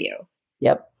fantastic for you.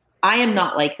 Yep. I am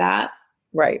not like that.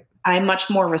 Right. I'm much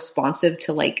more responsive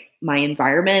to like my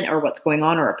environment or what's going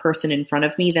on or a person in front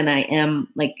of me than I am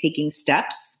like taking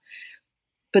steps.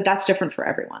 But that's different for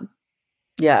everyone.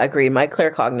 Yeah, agreed. My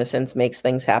claircognizance makes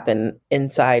things happen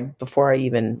inside before I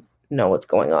even know what's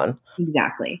going on.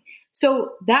 Exactly.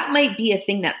 So that might be a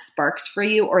thing that sparks for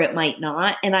you, or it might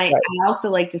not. And I also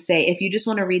like to say, if you just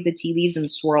want to read the tea leaves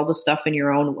and swirl the stuff in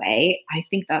your own way, I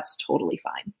think that's totally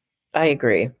fine. I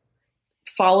agree.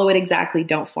 Follow it exactly.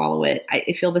 Don't follow it.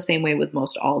 I feel the same way with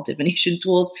most all divination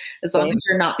tools. As long as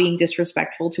you're not being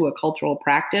disrespectful to a cultural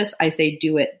practice, I say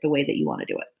do it the way that you want to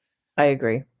do it. I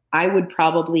agree.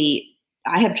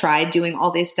 I have tried doing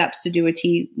all these steps to do a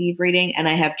tea leaf reading, and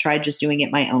I have tried just doing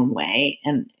it my own way.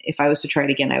 And if I was to try it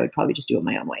again, I would probably just do it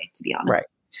my own way, to be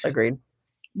honest. Right. Agreed.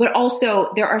 But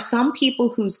also there are some people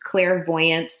whose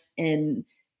clairvoyance, and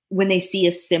when they see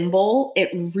a symbol, it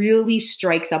really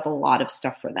strikes up a lot of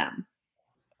stuff for them.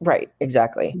 Right.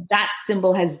 Exactly. That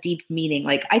symbol has deep meaning.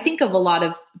 Like I think of a lot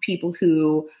of people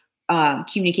who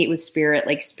communicate with spirit,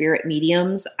 like spirit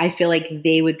mediums. I feel like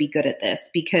they would be good at this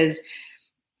because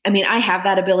I mean, I have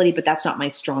that ability, but that's not my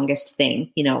strongest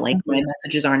thing. You know, like my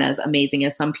messages aren't as amazing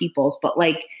as some people's, but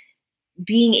like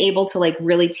being able to like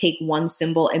really take one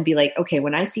symbol and be like, okay,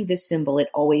 when I see this symbol, it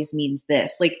always means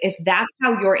this. Like if that's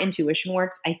how your intuition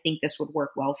works, I think this would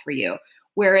work well for you.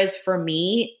 Whereas for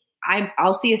me,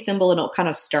 I'll see a symbol and it'll kind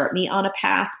of start me on a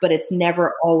path, but it's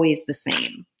never always the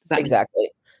same. Does that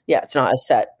Exactly. Yeah. It's not a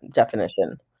set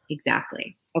definition.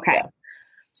 Exactly. Okay. Yeah.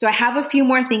 So I have a few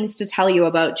more things to tell you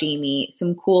about Jamie,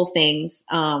 some cool things.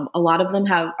 A lot of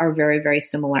them are very, very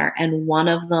similar. And one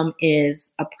of them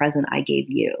is a present I gave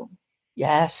you.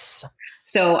 Yes.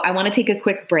 So I want to take a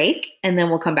quick break and then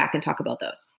we'll come back and talk about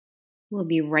those. We'll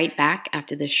be right back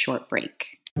after this short break.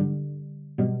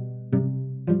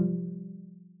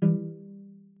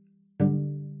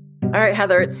 All right,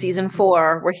 Heather, it's season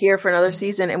 4. We're here for another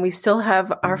season and we still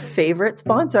have our favorite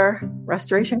sponsor,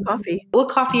 Restoration Coffee. What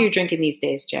coffee are you drinking these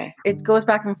days, Jay? It goes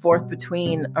back and forth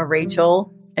between a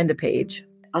Rachel and a Paige.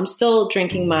 I'm still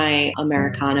drinking my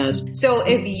Americanos. So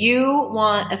if you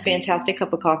want a fantastic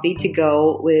cup of coffee to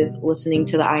go with listening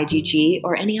to the IGG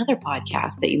or any other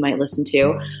podcast that you might listen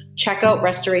to, check out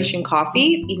Restoration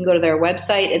Coffee. You can go to their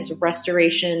website. It's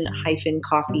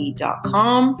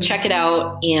restoration-coffee.com. Check it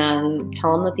out and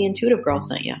tell them that the Intuitive Girl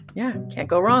sent you. Yeah, can't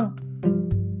go wrong.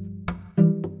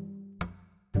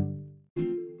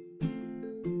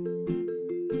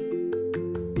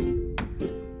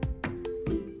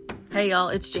 Hey y'all,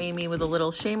 it's Jamie with a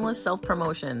little shameless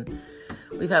self-promotion.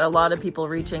 We've had a lot of people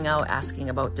reaching out asking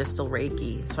about distal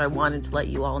Reiki, so I wanted to let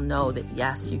you all know that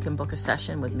yes, you can book a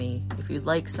session with me. If you'd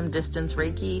like some distance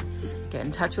Reiki, get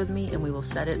in touch with me and we will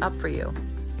set it up for you.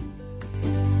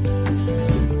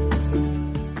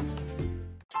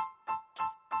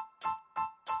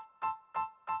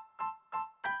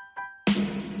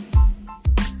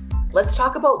 Let's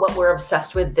talk about what we're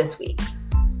obsessed with this week.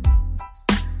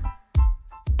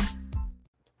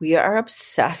 We are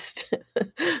obsessed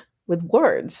with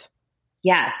words.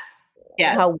 Yes.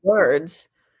 Yes. How words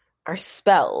are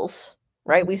spells,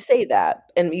 right? We say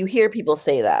that, and you hear people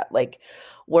say that, like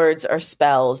words are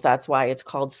spells. That's why it's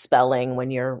called spelling when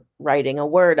you're writing a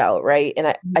word out, right?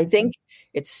 And I think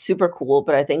it's super cool,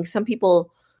 but I think some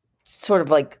people sort of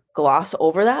like gloss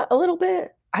over that a little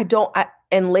bit.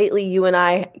 And lately you and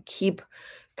I keep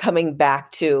coming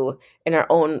back to, in our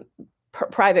own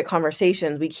private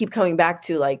conversations, we keep coming back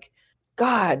to like,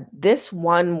 God, this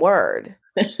one word,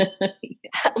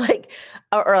 like,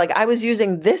 or like I was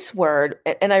using this word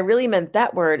and I really meant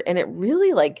that word. And it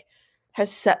really like has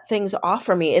set things off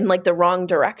for me in like the wrong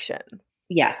direction.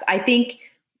 Yes. I think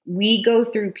we go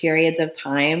through periods of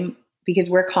time because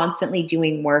we're constantly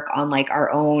doing work on like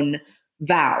our own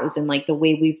vows and like the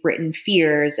way we've written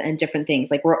fears and different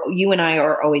things. Like you and I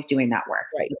are always doing that work.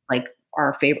 Right. It's like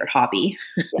our favorite hobby.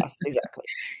 Yes, exactly.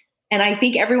 And I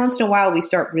think every once in a while we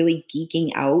start really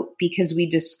geeking out because we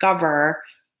discover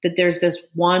that there's this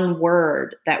one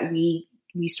word that we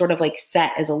sort of like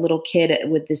set as a little kid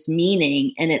with this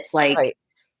meaning. And it's like, right.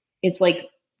 It's like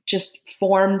just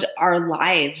formed our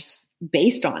lives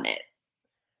based on it.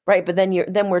 Right. But then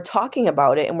we're talking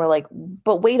about it and we're like,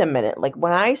 but wait a minute. Like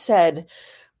when I said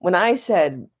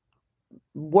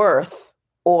worth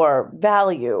or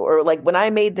value, or like when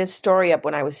I made this story up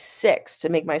when I was 6 to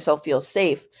make myself feel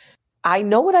safe, I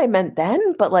know what I meant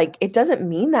then, but like, it doesn't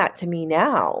mean that to me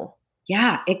now.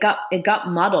 Yeah. It got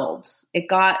muddled. It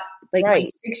got Like my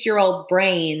Right. 6-year-old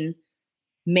brain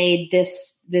made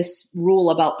this rule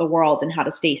about the world and how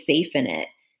to stay safe in it.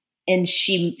 And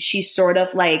she sort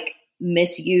of like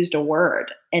misused a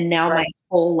word. And now my Right.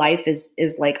 whole life is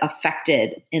like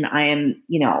affected. And I am,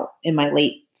 in my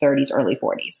late 30s, early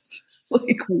 40s.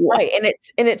 Like what? Right.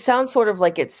 And it sounds sort of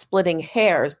like it's splitting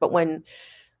hairs, but when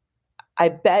I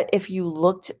bet if you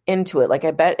looked into it, like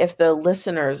I bet if the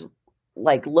listeners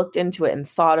like looked into it and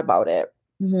thought about it,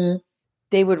 Mm-hmm.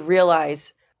 they would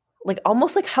realize like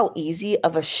almost like how easy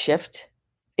of a shift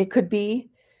it could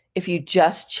be if you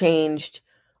just changed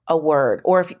a word,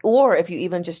 or if you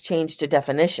even just changed a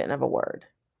definition of a word.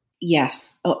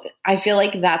 Yes. Oh, I feel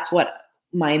like that's what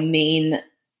my main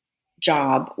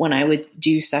job when I would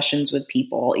do sessions with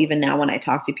people, even now when I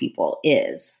talk to people,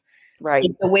 is Right.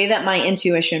 like the way that my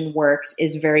intuition works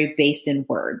is very based in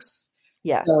words.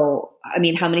 Yes. So, I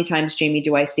mean, how many times, Jamie,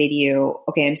 do I say to you,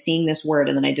 okay, I'm seeing this word,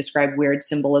 and then I describe weird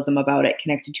symbolism about it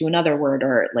connected to another word,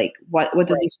 or like, what does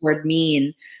Right. this word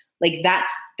mean? Like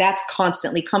that's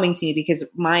constantly coming to me because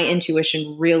my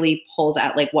intuition really pulls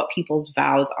at like what people's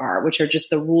vows are, which are just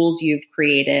the rules you've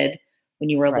created when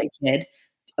you were a little Right. kid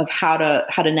of how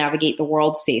to navigate the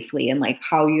world safely, and like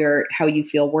how you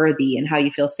feel worthy and how you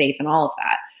feel safe and all of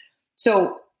that.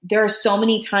 So there are so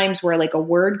many times where like a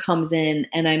word comes in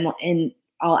and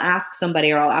I'll ask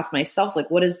somebody or I'll ask myself, like,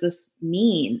 what does this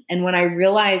mean? And when I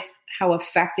realize how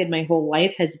affected my whole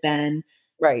life has been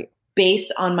Right.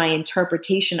 based on my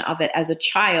interpretation of it as a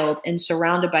child and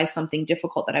surrounded by something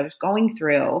difficult that I was going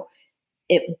through,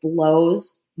 it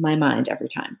blows my mind every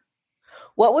time.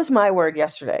 What was my word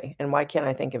yesterday? And why can't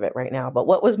I think of it right now? But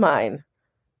what was mine?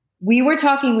 We were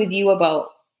talking with you about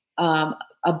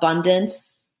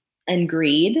abundance and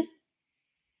greed,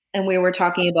 and we were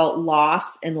talking about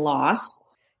loss and loss.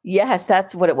 Yes,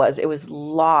 that's what it was. It was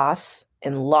loss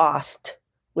and lost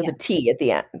with Yeah. a T at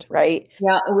the end, right?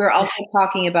 Yeah. We were also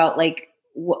talking about like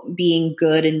being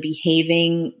good and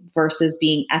behaving versus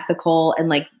being ethical, and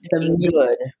like Being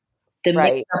good, the mix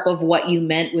right? up of what you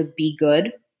meant with be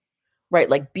good. Right.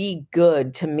 Like be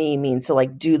good to me means to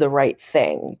like do the right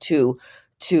thing, to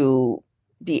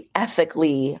be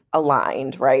ethically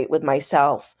aligned, right, with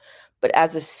myself. But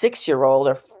as a 6-year-old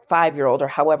or 5-year-old or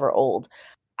however old,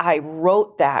 I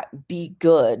wrote that be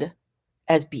good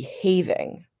as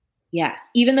behaving. Yes.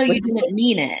 Even though you Which, didn't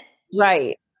mean it,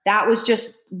 right. that was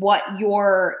just what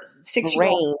your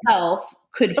 6-year-old Brain. self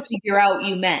could figure out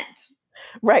you meant.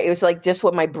 Right. It was like just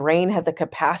what my brain had the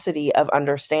capacity of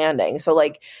understanding. So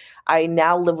like I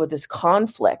now live with this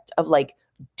conflict of like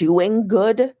doing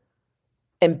good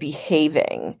and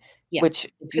behaving, Yeah. which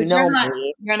if you Because know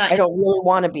me, you're not, I don't really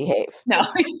want to behave. no,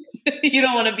 you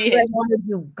don't want to But I behave. want to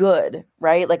do good,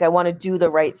 right? Like I want to do the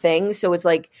right thing. So it's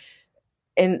like,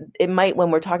 and it might,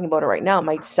 when we're talking about it right now, it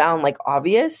might sound like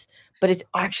obvious, but it's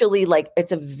actually like,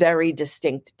 it's a very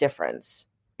distinct difference.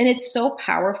 And it's so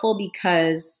powerful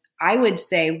because I would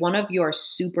say one of your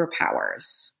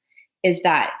superpowers is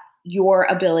that your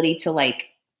ability to like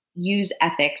use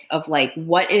ethics of like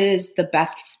what is the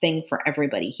best thing for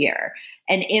everybody here,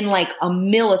 and in like a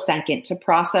millisecond to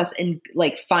process and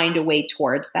like find a way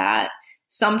towards that,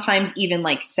 sometimes even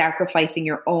like sacrificing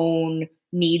your own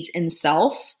needs and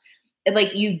self.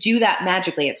 Like you do that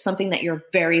magically. It's something that you're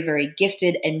very, very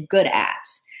gifted and good at.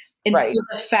 And Right. so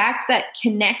the fact that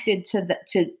connected to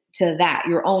that,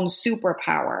 your own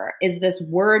superpower, is this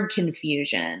word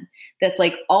confusion that's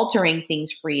like altering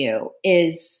things for you,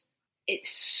 it's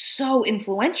so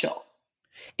influential.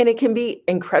 And it can be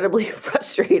incredibly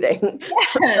frustrating.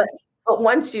 Yes. But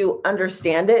once you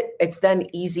understand it, it's then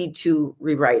easy to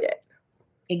rewrite it.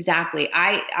 Exactly.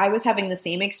 I was having the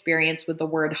same experience with the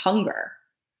word hunger.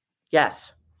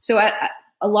 Yes. So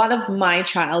a lot of my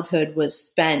childhood was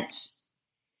spent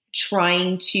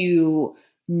trying to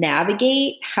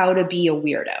navigate how to be a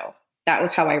weirdo. That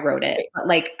was how I wrote it. But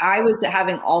like I was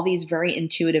having all these very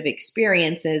intuitive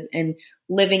experiences and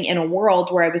living in a world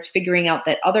where I was figuring out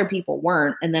that other people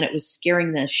weren't. And then it was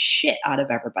scaring the shit out of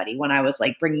everybody when I was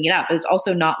like bringing it up. It's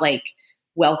also not like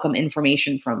welcome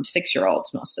information from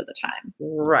 6-year-olds most of the time.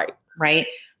 Right. Right.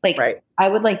 Like Right. I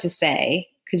would like to say,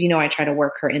 because I try to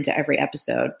work her into every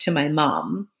episode, to my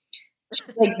mom,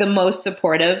 she's like the most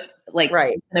supportive, like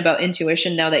Right. about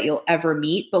intuition now that you'll ever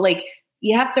meet. But like,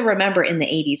 you have to remember in the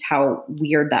 80s how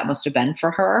weird that must have been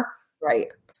for her. Right.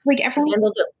 So like everyone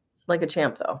handled it like a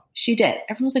champ, though. She did.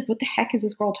 Everyone was like, what the heck is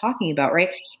this girl talking about? Right.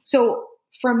 So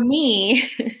for me,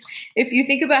 if you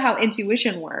think about how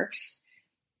intuition works,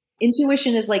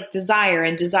 intuition is like desire,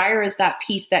 and desire is that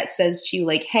piece that says to you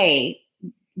like, hey,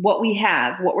 what we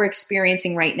have, what we're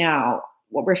experiencing right now,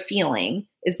 what we're feeling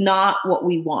is not what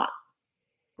we want.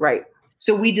 Right.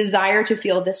 So we desire to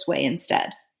feel this way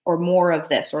instead, or more of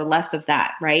this or less of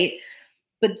that, right?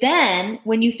 But then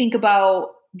when you think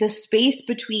about the space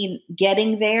between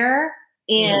getting there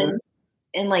and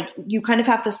like you kind of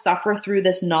have to suffer through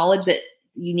this knowledge that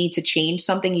you need to change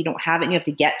something, you don't have it, and you have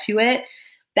to get to it.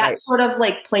 That sort of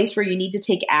like place where you need to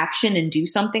take action and do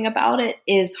something about it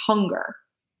is hunger.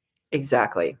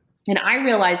 Exactly. And I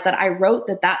realized that I wrote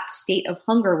that state of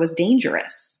hunger was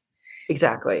dangerous.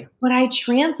 Exactly. But I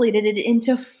translated it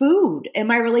into food and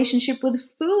my relationship with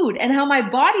food and how my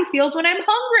body feels when I'm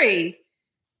hungry.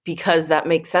 Because that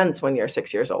makes sense when you're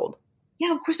 6 years old.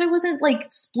 Yeah, of course I wasn't like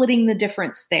splitting the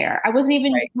difference there. I wasn't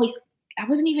even I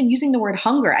wasn't even using the word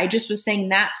hunger. I just was saying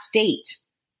that state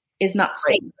is not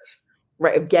safe.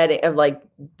 Right. Of like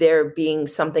there being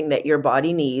something that your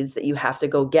body needs that you have to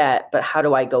go get, but how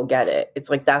do I go get it? It's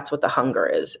like, that's what the hunger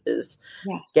is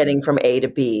getting from A to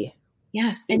B.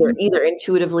 Yes. Either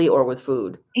intuitively or with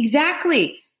food.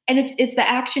 Exactly. And it's the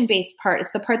action-based part.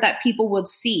 It's the part that people would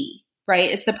see,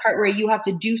 right? It's the part where you have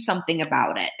to do something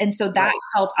about it. And so that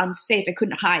felt unsafe. I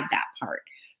couldn't hide that part.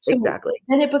 So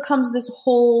then it becomes this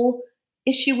whole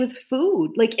issue with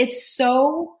food. Like it's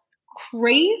so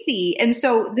crazy. And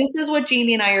so this is what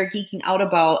Jamie and I are geeking out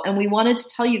about. And we wanted to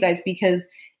tell you guys because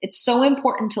it's so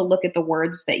important to look at the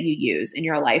words that you use in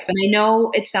your life. And I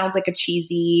know it sounds like a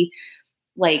cheesy,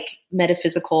 like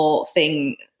metaphysical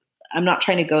thing. I'm not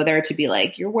trying to go there to be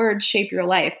like your words shape your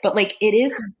life, but like it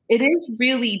is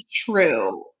really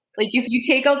true. Like if you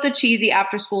take out the cheesy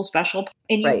after school special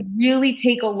and you really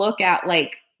take a look at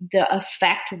like the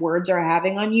effect words are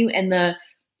having on you and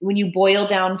when you boil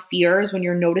down fears, when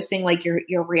you're noticing like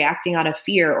you're reacting out of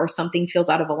fear or something feels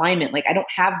out of alignment, like I don't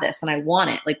have this and I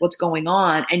want it, like what's going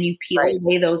on? And you peel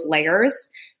away those layers,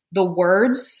 the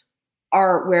words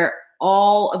are where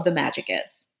all of the magic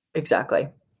is. Exactly.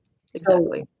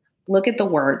 So look at the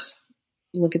words.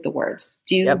 Look at the words.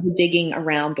 Do the digging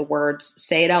around the words.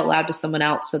 Say it out loud to someone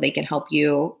else so they can help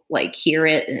you like hear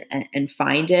it and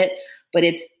find it. But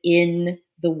it's in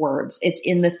the words. It's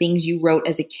in the things you wrote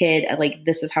as a kid. Like,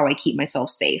 this is how I keep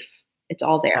myself safe. It's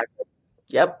all there.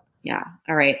 Yep. Yeah.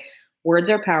 All right. Words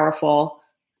are powerful.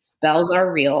 Spells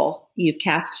are real. You've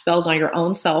cast spells on your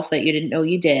own self that you didn't know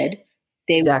you did.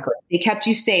 They kept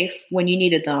you safe when you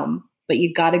needed them, but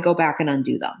you got to go back and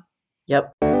undo them.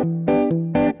 Yep.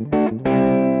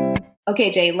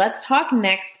 Okay, Jay, let's talk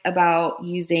next about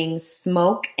using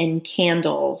smoke and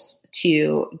candles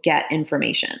to get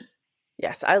information.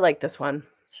 Yes, I like this one.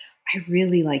 I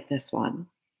really like this one.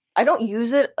 I don't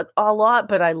use it a lot,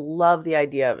 but I love the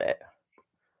idea of it.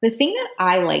 The thing that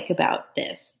I like about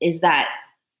this is that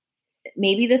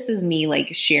maybe this is me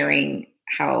like sharing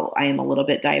how I am a little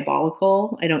bit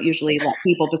diabolical. I don't usually let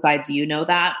people besides you know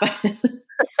that,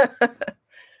 but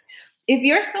if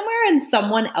you're somewhere and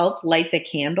someone else lights a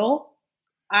candle,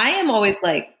 I am always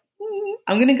like,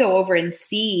 I'm going to go over and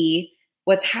see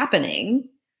what's happening,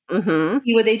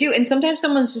 see what they do. And sometimes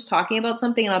someone's just talking about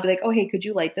something and I'll be like, oh, hey, could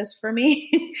you light this for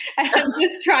me? And I'm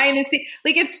just trying to see,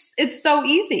 like, it's so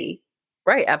easy.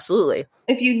 Right. Absolutely.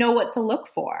 If you know what to look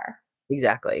for.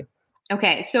 Exactly.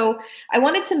 Okay. So I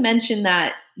wanted to mention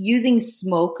that using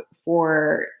smoke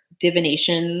for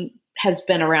divination has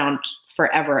been around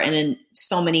forever and in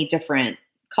so many different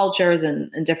cultures and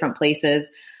different places.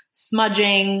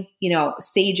 Smudging,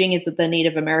 saging is the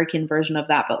Native American version of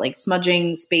that, but like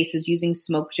smudging spaces using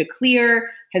smoke to clear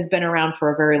has been around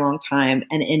for a very long time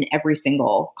and in every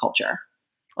single culture.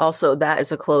 Also, that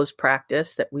is a closed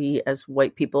practice that we as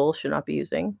white people should not be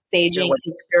using. Saging,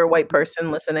 if you're a white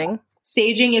person listening.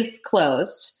 Saging is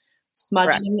closed.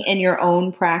 Smudging in your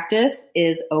own practice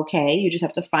is okay. You just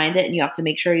have to find it and you have to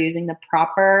make sure you're using the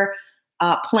proper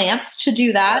plants to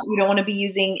do that. You don't want to be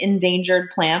using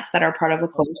endangered plants that are part of a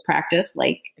closed practice,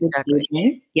 like with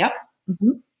saging. Yep.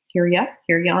 Mm-hmm. Hear ya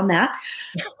on that.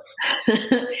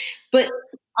 But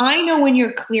I know when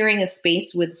you're clearing a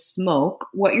space with smoke,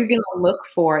 what you're going to look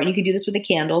for, and you can do this with a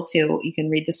candle too. You can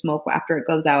read the smoke after it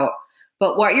goes out.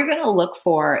 But what you're going to look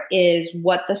for is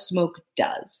what the smoke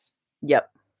does. Yep.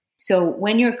 So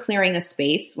when you're clearing a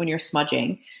space, when you're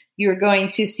smudging, you're going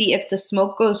to see if the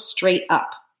smoke goes straight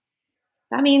up.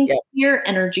 That means clear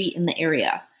energy in the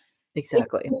area.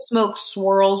 Exactly. If the smoke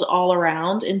swirls all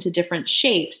around into different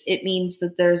shapes, it means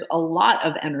that there's a lot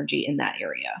of energy in that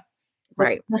area. It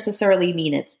doesn't necessarily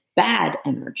mean it's bad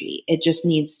energy. It just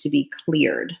needs to be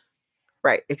cleared.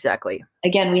 Right, exactly.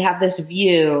 Again, we have this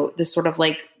view, this sort of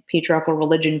like patriarchal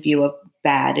religion view of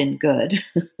bad and good.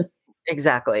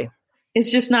 Exactly.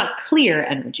 It's just not clear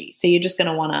energy. So you're just going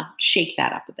to want to shake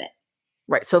that up a bit.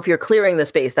 Right. So if you're clearing the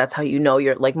space, that's how you know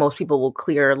you're like most people will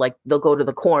clear, like they'll go to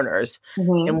the corners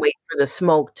and wait for the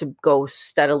smoke to go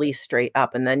steadily straight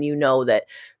up. And then you know that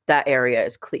that area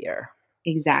is clear.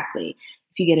 Exactly.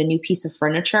 If you get a new piece of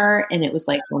furniture and it was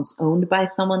like once owned by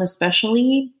someone,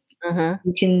 especially,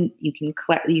 you can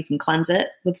cleanse it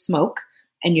with smoke,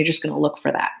 and you're just going to look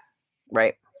for that.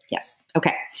 Right. Yes.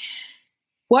 Okay.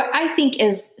 What I think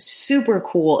is super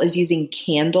cool is using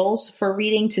candles for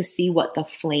reading to see what the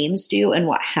flames do and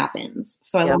what happens.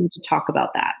 So I wanted to talk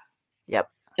about that. Yep.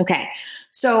 Okay.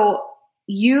 So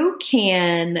you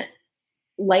can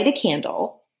light a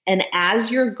candle, and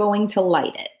as you're going to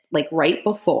light it, like right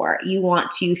before, you want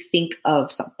to think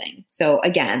of something. So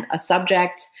again, a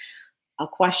subject, a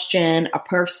question, a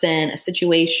person, a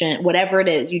situation, whatever it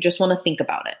is, you just want to think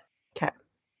about it. Okay.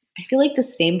 I feel like the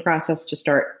same process to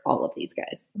start all of these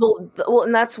guys. Well,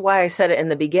 and that's why I said it in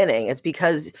the beginning. It's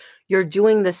because you're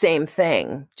doing the same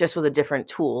thing, just with a different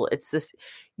tool. It's this,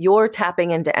 you're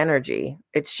tapping into energy.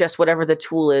 It's just whatever the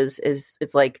tool is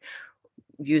it's like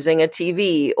using a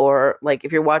TV, or like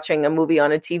if you're watching a movie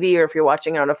on a TV, or if you're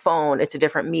watching it on a phone, it's a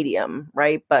different medium,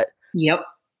 right? But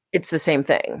it's the same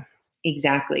thing.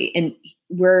 Exactly. And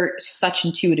we're such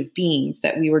intuitive beings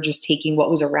that we were just taking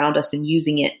what was around us and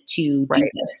using it to do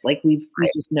this. Like we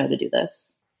just know to do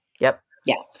this. Yep.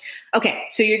 Yeah. Okay.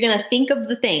 So you're going to think of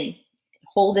the thing,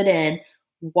 hold it in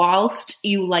whilst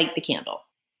you light the candle.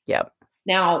 Yep.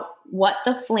 Now, what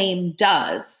the flame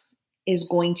does is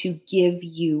going to give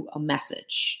you a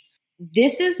message.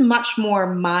 This is much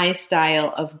more my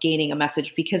style of gaining a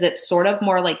message because it's sort of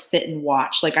more like sit and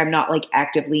watch. Like I'm not like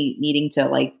actively needing to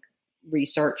like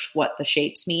research what the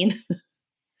shapes mean.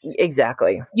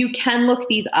 Exactly. You can look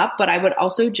these up, but I would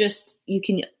also just, you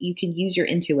can use your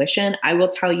intuition. I will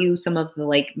tell you some of the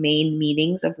like main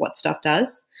meanings of what stuff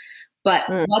does, but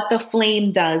what the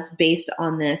flame does based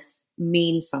on this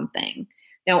means something.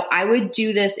 Now, I would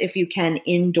do this if you can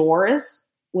indoors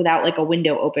without like a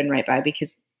window open right by,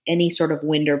 because any sort of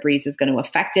wind or breeze is going to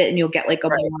affect it, and you'll get like a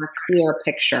more clear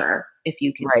picture if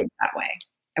you can do it that way.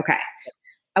 Okay.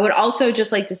 I would also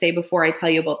just like to say before I tell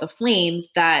you about the flames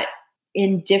that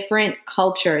in different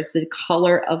cultures, the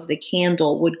color of the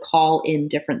candle would call in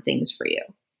different things for you.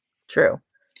 True.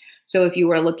 So if you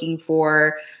were looking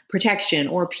for protection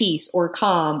or peace or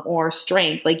calm or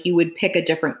strength, like you would pick a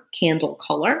different candle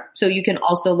color. So you can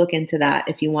also look into that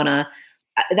if you want to.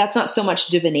 That's not so much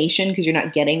divination because you're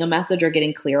not getting a message or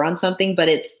getting clear on something, but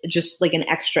it's just like an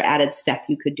extra added step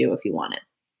you could do if you wanted.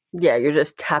 Yeah, you're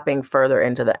just tapping further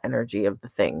into the energy of the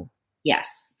thing.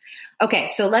 Yes. Okay,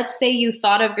 so let's say you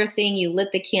thought of your thing, you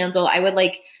lit the candle. I would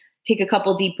like take a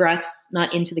couple deep breaths,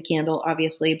 not into the candle,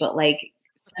 obviously, but like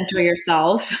center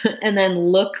yourself and then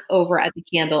look over at the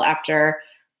candle after,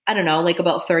 I don't know, like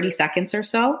about 30 seconds or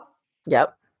so.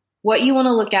 Yep. What you want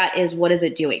to look at is what is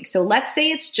it doing? So let's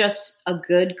say it's just a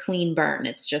good clean burn.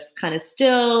 It's just kind of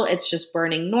still. It's just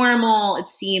burning normal. It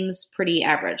seems pretty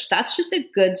average. That's just a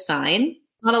good sign.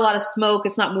 Not a lot of smoke.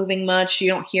 It's not moving much. You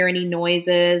don't hear any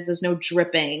noises. There's no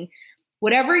dripping.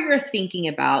 Whatever you're thinking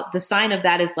about, the sign of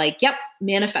that is like, yep,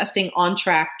 manifesting on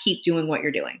track. Keep doing what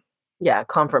you're doing. Yeah,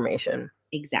 confirmation.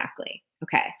 Exactly.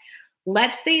 Okay.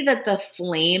 Let's say that the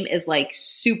flame is like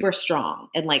super strong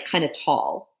and like kind of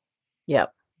tall.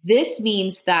 Yep. This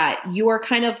means that you are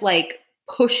kind of like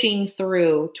pushing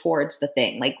through towards the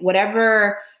thing. Like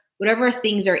whatever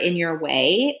things are in your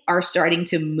way are starting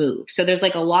to move. So there's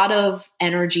like a lot of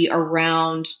energy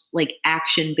around like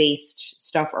action-based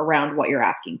stuff around what you're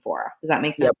asking for. Does that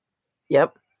make sense?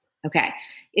 Yep. Okay.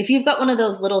 If you've got one of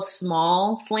those little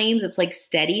small flames, it's like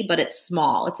steady, but it's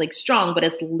small. It's like strong, but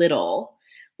it's little.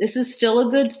 This is still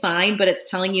a good sign, but it's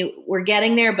telling you we're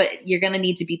getting there, but you're going to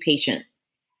need to be patient.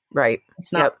 Right.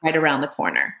 It's not right around the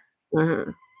corner.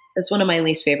 Mm-hmm. That's one of my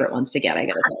least favorite ones to get, I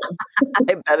got to tell you.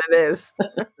 I bet it is.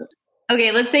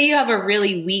 Okay, let's say you have a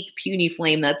really weak, puny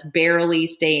flame that's barely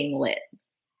staying lit.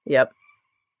 Yep.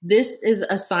 This is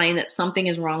a sign that something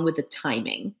is wrong with the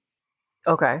timing.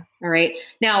 Okay. All right.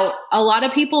 Now, a lot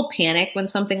of people panic when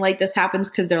something like this happens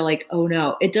because they're like, oh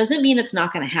no. It doesn't mean it's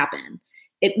not going to happen.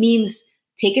 It means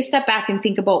take a step back and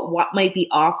think about what might be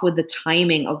off with the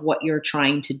timing of what you're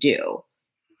trying to do.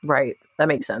 Right. That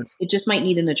makes sense. It just might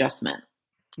need an adjustment.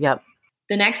 Yep.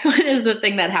 The next one is the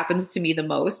thing that happens to me the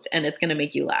most, and it's going to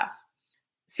make you laugh.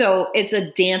 So it's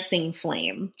a dancing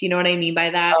flame. Do you know what I mean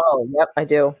by that? Oh, yep, I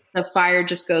do. The fire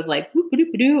just goes like,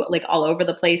 whoop-a-doop-a-doo, like all over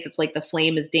the place. It's like the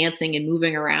flame is dancing and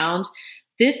moving around.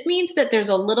 This means that there's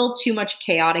a little too much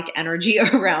chaotic energy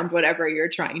around whatever you're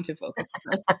trying to focus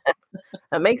on.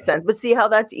 That makes sense. But see how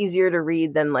that's easier to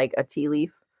read than like a tea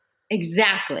leaf?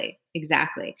 Exactly.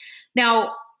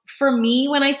 Now, for me,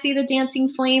 when I see the dancing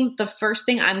flame, the first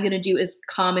thing I'm going to do is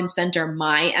calm and center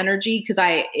my energy, because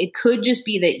it could just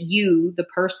be that you, the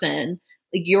person,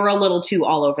 like you're a little too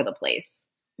all over the place.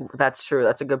 That's true.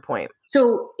 That's a good point.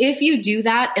 So if you do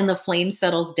that and the flame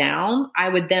settles down, I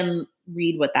would then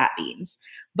read what that means.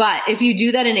 But if you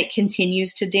do that and it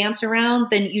continues to dance around,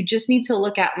 then you just need to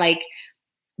look at like,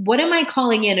 what am I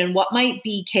calling in and what might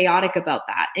be chaotic about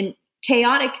that? And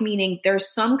chaotic meaning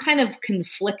there's some kind of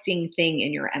conflicting thing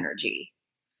in your energy.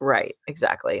 Right.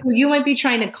 Exactly. You might be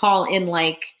trying to call in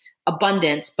like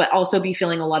abundance, but also be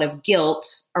feeling a lot of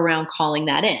guilt around calling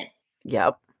that in.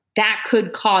 Yep. That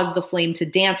could cause the flame to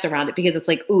dance around it, because it's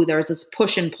like, ooh, there's this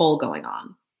push and pull going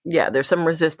on. Yeah. There's some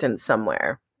resistance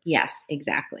somewhere. Yes,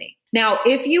 exactly. Now,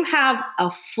 if you have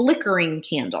a flickering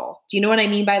candle, do you know what I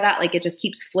mean by that? Like it just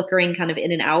keeps flickering kind of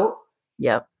in and out.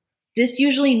 Yep. This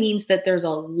usually means that there's a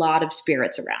lot of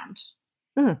spirits around.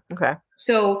 Okay.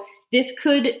 So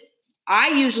I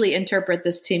usually interpret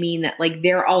this to mean that like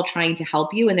they're all trying to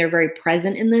help you and they're very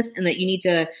present in this, and that you need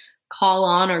to call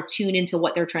on or tune into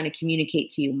what they're trying to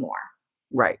communicate to you more.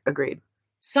 Right. Agreed.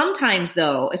 Sometimes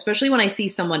though, especially when I see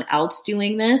someone else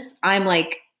doing this, I'm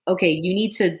like, okay, you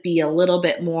need to be you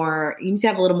need to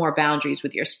have a little more boundaries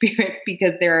with your spirits,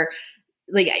 because they're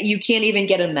like, you can't even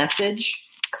get a message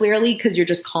clearly because you're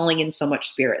just calling in so much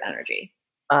spirit energy.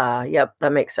 Yep.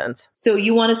 That makes sense. So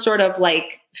you want to sort of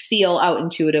like feel out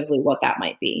intuitively what that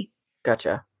might be.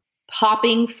 Gotcha.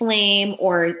 Popping flame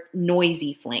or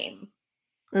noisy flame.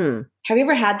 Have you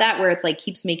ever had that where it's like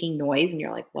keeps making noise and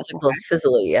you're like, what's a little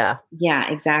sizzly? Yeah.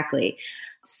 Yeah, exactly.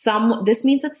 This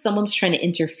means that someone's trying to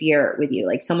interfere with you,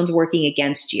 like someone's working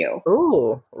against you.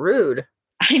 Ooh, rude.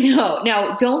 I know.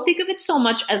 Now, don't think of it so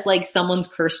much as like someone's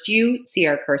cursed you. See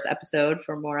our curse episode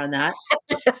for more on that.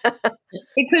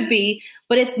 It could be,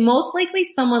 but it's most likely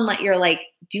someone that you're like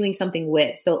doing something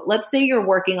with. So let's say you're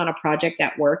working on a project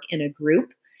at work in a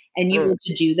group and you need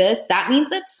to do this. That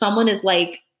means that someone is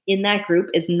like in that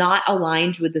group is not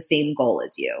aligned with the same goal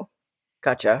as you.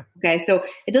 Gotcha. Okay. So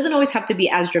it doesn't always have to be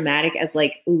as dramatic as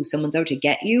like, ooh, someone's out to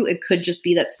get you. It could just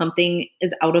be that something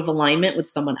is out of alignment with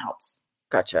someone else.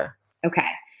 Gotcha. Okay.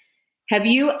 Have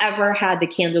you ever had the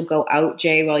candle go out,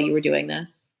 Jay, while you were doing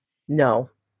this? No.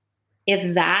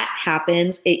 If that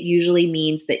happens, it usually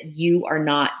means that you are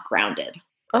not grounded.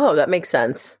 Oh, that makes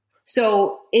sense.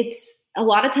 So it's a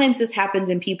lot of times this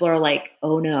happens and people are like,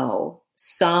 oh no,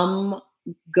 some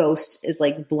ghost is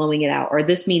like blowing it out, or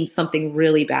this means something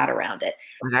really bad around it.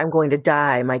 Like I'm going to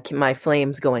die. My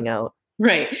flame's going out.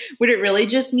 Right. What it really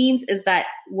just means is that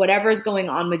whatever is going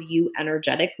on with you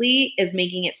energetically is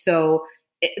making it so,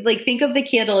 like, think of the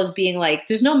candle as being like,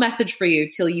 there's no message for you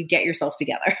till you get yourself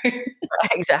together.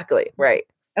 Exactly. Right.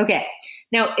 Okay.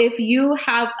 Now, if you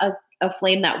have a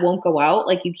flame that won't go out,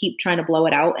 like you keep trying to blow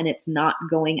it out and it's not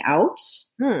going out,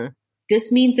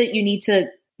 this means that you need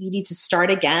to start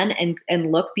again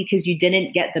and look, because you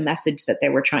didn't get the message that they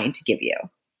were trying to give you.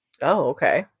 Oh,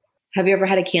 okay. Have you ever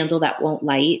had a candle that won't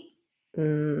light?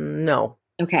 No.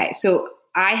 Okay. So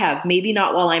I have, maybe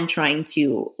not while I'm trying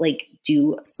to like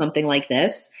do something like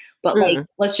this, but like,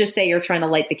 let's just say you're trying to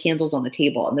light the candles on the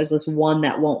table and there's this one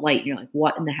that won't light and you're like,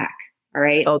 what in the heck? All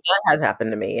right. Oh, that has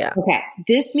happened to me. Yeah. Okay.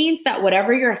 This means that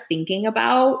whatever you're thinking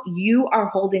about, you are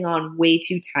holding on way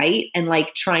too tight and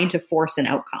like trying to force an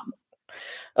outcome.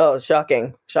 Oh,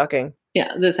 shocking. Shocking.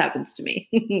 Yeah, this happens to me.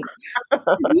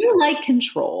 You like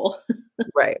control.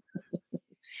 Right.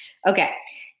 Okay.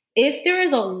 If there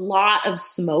is a lot of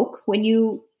smoke when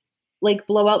you like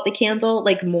blow out the candle,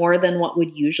 like more than what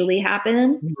would usually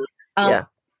happen,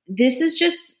 this is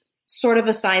just sort of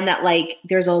a sign that like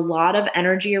there's a lot of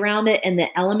energy around it and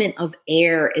the element of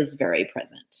air is very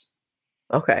present.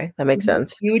 Okay. That makes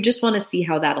sense. You would just want to see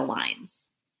how that aligns.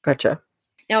 Gotcha.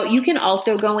 Now you can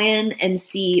also go in and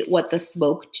see what the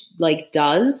smoke like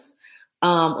does.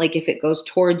 Like if it goes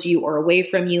towards you or away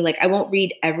from you. Like I won't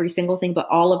read every single thing, but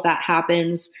all of that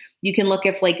happens. You can look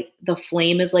if like the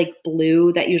flame is like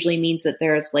blue, that usually means that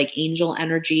there's like angel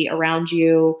energy around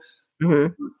you.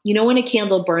 Mm-hmm. You know when a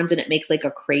candle burns and it makes like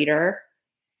a crater?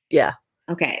 Yeah.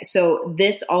 Okay. So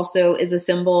this also is a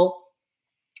symbol.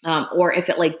 Or if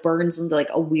it like burns into like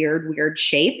a weird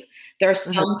shape, there's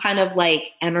some kind of like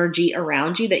energy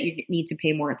around you that you need to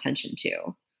pay more attention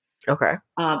to. Okay.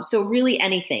 So really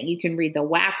anything. You can read the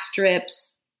wax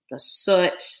strips, the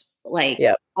soot, like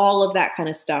all of that kind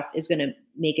of stuff is going to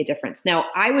make a difference. Now,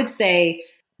 I would say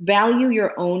value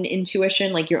your own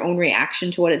intuition, like your own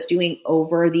reaction to what it's doing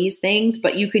over these things,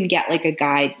 but you can get like a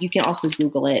guide. You can also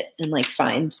Google it and like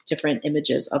find different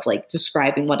images of like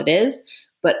describing what it is,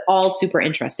 but all super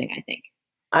interesting, I think.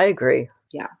 I agree.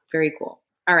 Yeah. Very cool.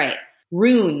 All right.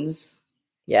 Runes.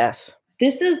 Yes.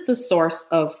 This is the source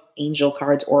of angel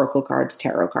cards, oracle cards,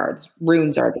 tarot cards.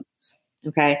 Runes are these.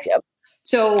 Okay. Yep.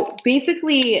 So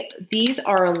basically, these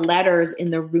are letters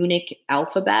in the runic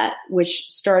alphabet, which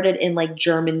started in like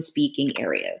German speaking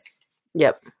areas.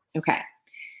 Yep. Okay.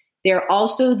 They're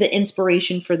also the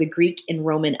inspiration for the Greek and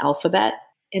Roman alphabet.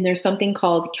 And there's something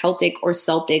called Celtic or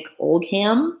Celtic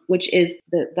Ogham, which is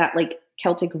that like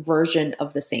Celtic version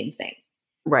of the same thing.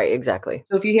 Right. Exactly.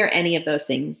 So if you hear any of those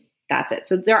things, that's it.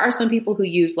 So there are some people who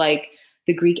use like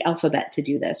the Greek alphabet to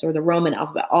do this or the Roman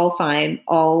alphabet, all fine,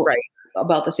 all right.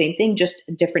 About the same thing, just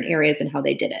different areas and how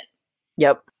they did it.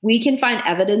 Yep. We can find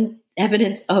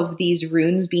evidence of these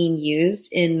runes being used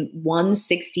in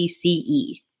 160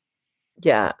 CE.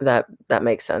 Yeah, that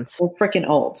makes sense. We're freaking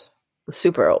old.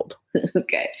 Super old.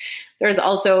 Okay. There's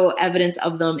also evidence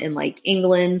of them in like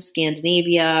England,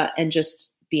 Scandinavia, and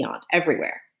just beyond,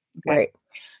 everywhere. Okay? Right.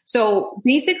 So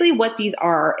basically what these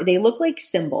are, they look like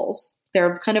symbols.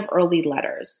 They're kind of early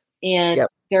letters. And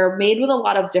they're made with a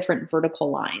lot of different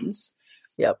vertical lines.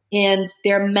 Yep. And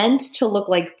they're meant to look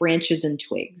like branches and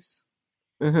twigs.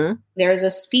 Mm-hmm. There's a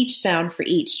speech sound for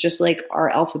each, just like our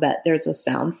alphabet, there's a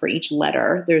sound for each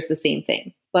letter. There's the same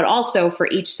thing. But also for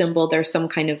each symbol, there's some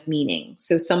kind of meaning.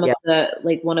 So some of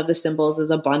one of the symbols is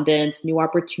abundance, new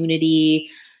opportunity,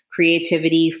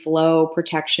 creativity, flow,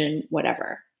 protection,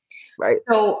 whatever. Right.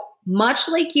 So much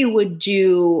like you would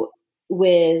do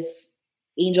with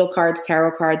angel cards,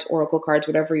 tarot cards, oracle cards,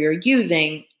 whatever you're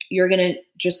using, you're going to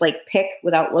just like pick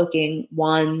without looking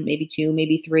 1, maybe 2,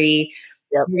 maybe 3.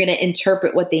 Yep. You're going to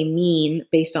interpret what they mean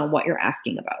based on what you're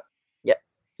asking about. Yep.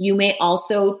 You may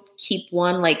also keep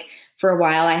one, like for a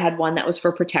while I had one that was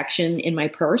for protection in my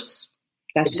purse.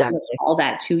 That's exactly. Just all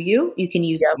that to you. You can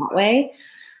use it that way.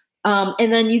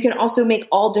 And then you can also make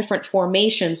all different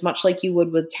formations, much like you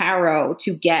would with tarot,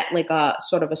 to get like a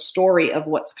sort of a story of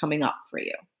what's coming up for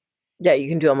you. Yeah, you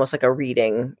can do almost like a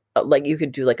reading. Like you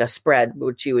could do like a spread,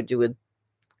 which you would do with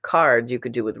cards, you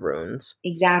could do with runes.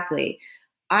 Exactly.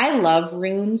 I love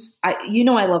runes. I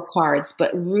love cards,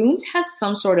 but runes have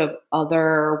some sort of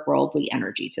otherworldly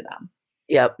energy to them.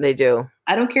 Yep, they do.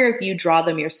 I don't care if you draw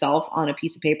them yourself on a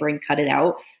piece of paper and cut it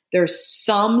out. There's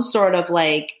some sort of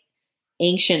like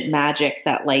ancient magic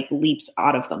that like leaps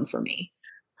out of them for me.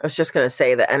 I was just going to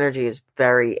say the energy is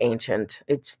very ancient.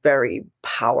 It's very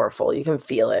powerful. You can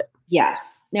feel it.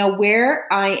 Yes. Now, where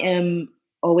I am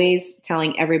always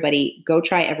telling everybody, go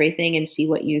try everything and see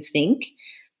what you think.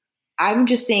 I'm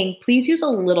just saying, please use a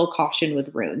little caution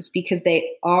with runes because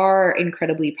they are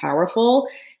incredibly powerful.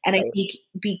 And I think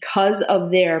because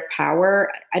of their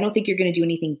power, I don't think you're going to do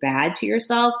anything bad to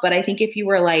yourself. But I think if you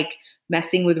were like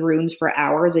messing with runes for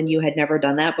hours and you had never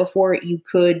done that before, you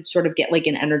could sort of get like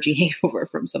an energy hangover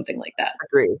from something like that.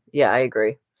 Agree. Yeah, I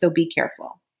agree. So be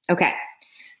careful. Okay.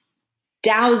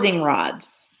 Dowsing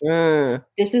rods.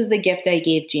 This is the gift I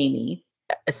gave Jamie.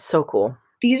 It's so cool.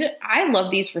 I love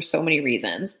these for so many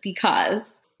reasons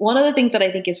because one of the things that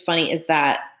I think is funny is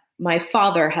that my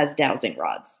father has dowsing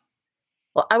rods.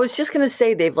 Well, I was just going to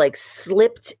say they've like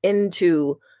slipped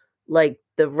into like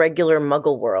the regular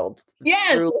Muggle world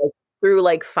through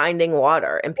like finding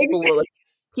water, and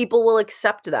people will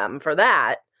accept them for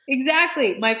that.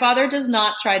 Exactly. My father does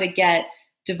not try to get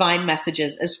divine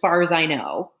messages, as far as I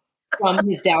know, from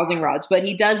his dowsing rods, but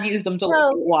he does use them to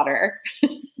look at water.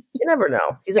 You never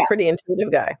know. He's a pretty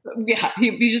intuitive guy. Yeah,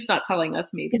 he's just not telling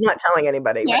us. Maybe he's not telling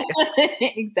anybody. Yeah.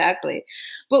 Exactly.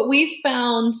 But we've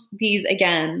found these,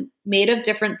 again, made of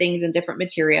different things and different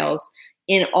materials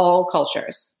in all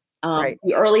cultures.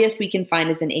 The earliest we can find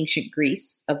is in ancient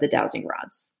Greece of the dowsing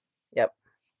rods. Yep.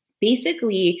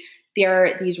 Basically, there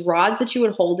are these rods that you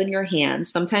would hold in your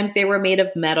hands. Sometimes they were made of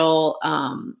metal.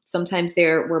 Sometimes they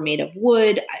were made of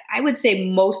wood. I would say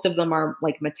most of them are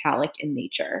like metallic in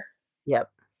nature. Yep.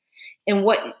 And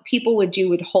what people would do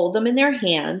would hold them in their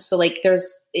hands. So like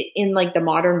there's in like the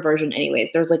modern version anyways,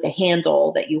 there's like a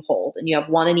handle that you hold and you have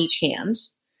one in each hand.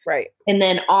 Right. And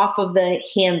then off of the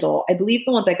handle, I believe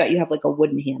the ones I got, you have like a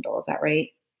wooden handle. Is that right?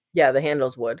 Yeah, the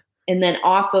handle's wood. And then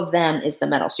off of them is the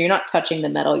metal. So you're not touching the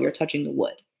metal, you're touching the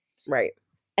wood. Right.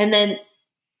 And then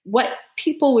what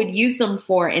people would use them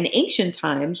for in ancient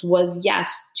times was,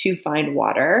 yes, to find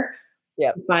water.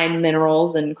 Yep. Find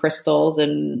minerals and crystals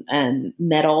and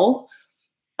metal.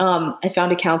 I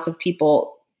found accounts of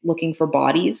people looking for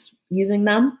bodies using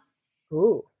them.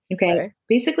 Ooh. Okay.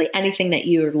 Basically anything that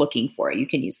you're looking for, you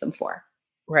can use them for.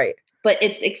 Right. But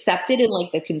it's accepted in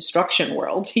like the construction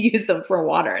world to use them for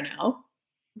water now.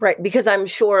 Right. Because I'm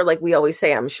sure, like we always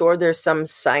say, I'm sure there's some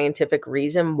scientific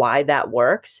reason why that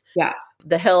works. Yeah.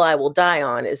 The hill I will die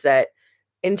on is that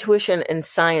intuition and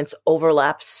science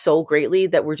overlap so greatly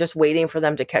that we're just waiting for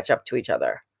them to catch up to each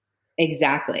other.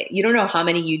 Exactly. You don't know how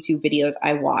many YouTube videos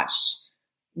I watched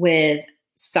with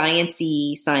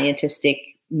scientistic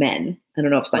men. I don't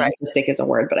know if scientistic is a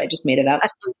word, but I just made it up.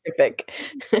 Scientific.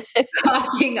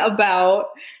 Talking about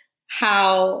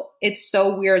how it's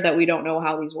so weird that we don't know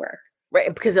how these work.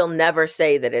 Right, because they'll never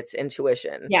say that it's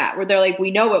intuition. Yeah, where they're like,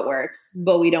 we know it works,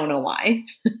 but we don't know why.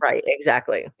 Right,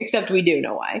 exactly. Except we do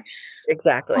know why.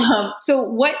 Exactly. So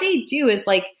what they do is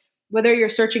like, whether you're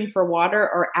searching for water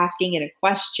or asking it a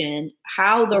question,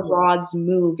 how the rods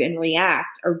move and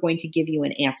react are going to give you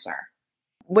an answer.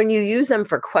 When you use them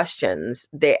for questions,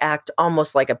 they act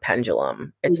almost like a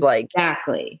pendulum. It's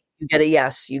exactly. You get a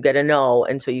yes, you get a no.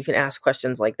 And so you can ask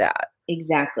questions like that.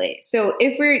 Exactly. So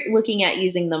if we're looking at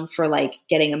using them for like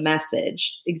getting a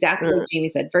message, exactly like Jamie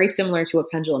said, very similar to a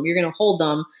pendulum, you're going to hold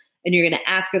them and you're going to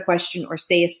ask a question or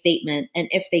say a statement. And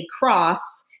if they cross,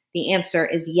 the answer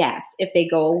is yes. If they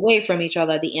go away from each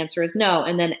other, the answer is no.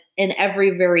 And then in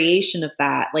every variation of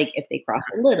that, like if they cross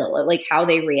a little, like how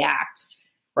they react,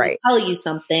 right, tell you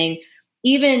something.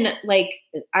 Even like,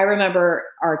 I remember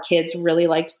our kids really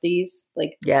liked these,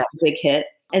 like big hit.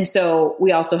 And so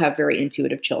we also have very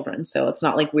intuitive children. So it's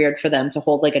not like weird for them to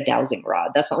hold like a dowsing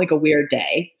rod. That's not like a weird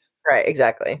day. Right,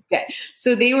 exactly. Okay.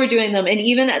 So they were doing them. And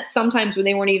even at sometimes when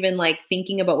they weren't even like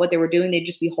thinking about what they were doing, they'd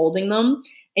just be holding them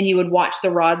and you would watch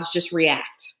the rods just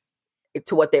react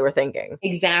to what they were thinking.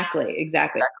 Exactly.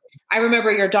 I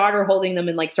remember your daughter holding them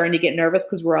and like starting to get nervous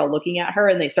because we're all looking at her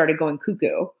and they started going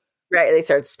cuckoo. Right. They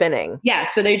start spinning. Yeah.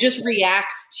 So they just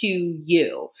react to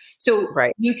you. So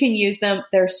you can use them.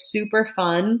 They're super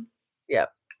fun. Yep.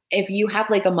 If you have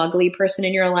like a muggly person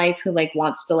in your life who like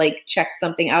wants to like check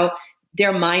something out,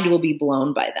 their mind will be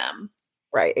blown by them.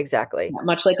 Right. Exactly. Yeah,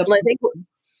 much like I think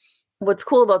what's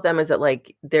cool about them is that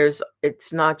like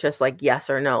it's not just like yes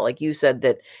or no. Like you said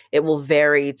that it will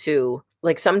vary to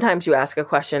like sometimes you ask a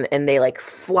question and they like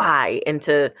fly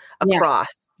into a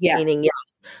cross, meaning yes.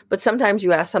 But sometimes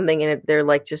you ask something and they're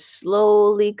like just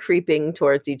slowly creeping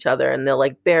towards each other and they'll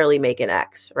like barely make an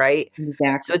X, right?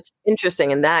 Exactly. So it's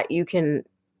interesting in that you can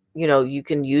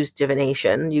use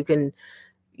divination. You can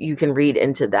read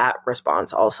into that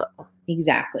response also.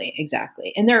 Exactly.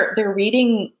 And they're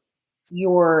reading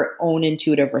your own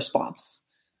intuitive response.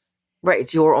 Right.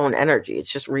 It's your own energy.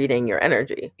 It's just reading your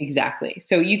energy. Exactly.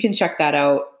 So you can check that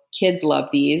out. Kids love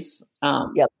these.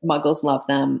 Muggles love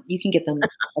them. You can get them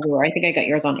everywhere. I think I got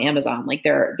yours on Amazon. Like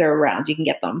they're around. You can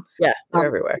get them. Yeah, they're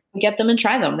everywhere. Get them and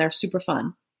try them. They're super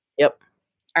fun. Yep.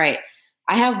 All right.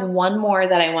 I have one more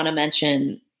that I want to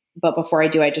mention, but before I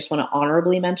do, I just want to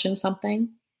honorably mention something.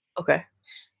 Okay.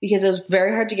 Because it was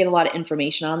very hard to get a lot of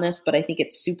information on this, but I think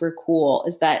it's super cool,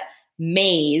 is that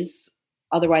maize,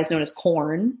 otherwise known as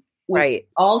corn, was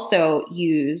also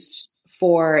used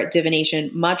for divination,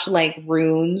 much like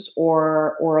runes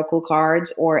or oracle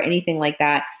cards or anything like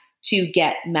that, to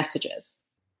get messages.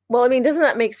 Well, I mean, doesn't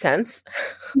that make sense?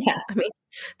 Yes. I mean,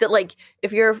 that like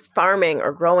if you're farming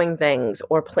or growing things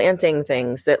or planting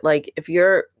things, that like if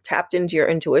you're tapped into your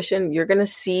intuition, you're going to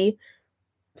see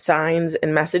signs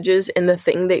and messages in the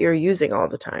thing that you're using all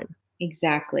the time.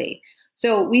 Exactly.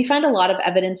 So we find a lot of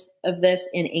evidence of this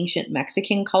in ancient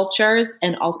Mexican cultures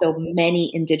and also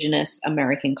many indigenous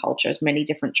American cultures, many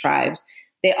different tribes.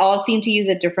 They all seem to use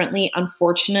it differently.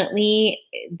 Unfortunately,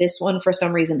 this one for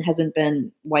some reason hasn't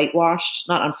been whitewashed.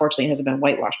 Not unfortunately, it hasn't been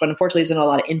whitewashed, but unfortunately, there's not a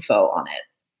lot of info on it.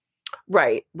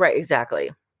 Right,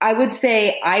 exactly. I would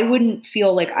say I wouldn't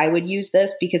feel like I would use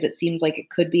this because it seems like it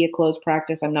could be a closed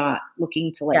practice. I'm not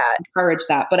looking to encourage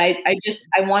that, but I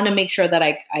want to make sure that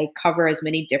I cover as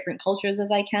many different cultures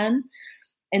as I can.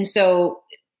 And so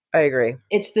I agree.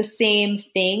 It's the same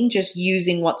thing, just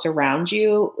using what's around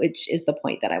you, which is the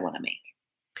point that I want to make.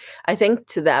 I think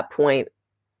to that point,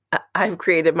 I've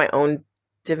created my own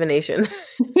divination.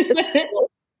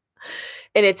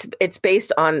 And it's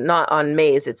based on not on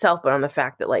maize itself, but on the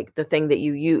fact that like the thing that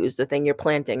you use, the thing you're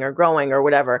planting or growing or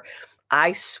whatever,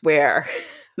 I swear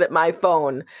that my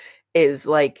phone is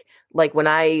like when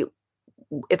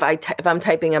if I'm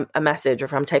typing a message or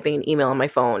if I'm typing an email on my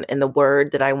phone and the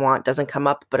word that I want doesn't come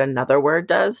up, but another word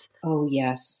does. Oh,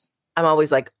 yes. I'm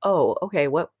always like, oh, okay,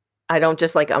 what? I don't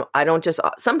just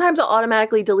sometimes I'll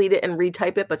automatically delete it and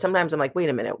retype it, but sometimes I'm like, wait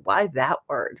a minute, why that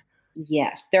word?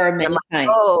 Yes, there are many times.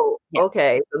 Oh, yeah.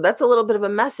 Okay. So that's a little bit of a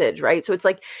message, right? So it's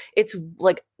like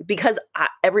because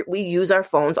we use our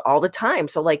phones all the time.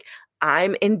 So like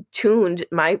I'm in tuned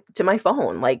to my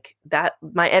phone, like that,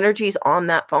 my energy's on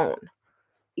that phone.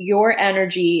 Your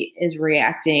energy is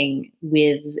reacting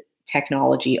with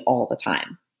technology all the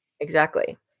time.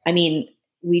 Exactly. I mean,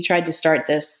 we tried to start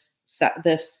this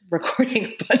this recording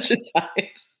a bunch of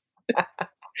times.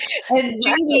 And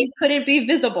Jamie couldn't be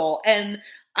visible. And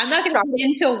I'm not going to get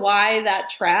into why that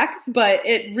tracks, but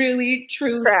it really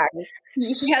truly tracks.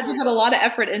 She had to put a lot of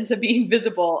effort into being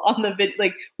visible on the video.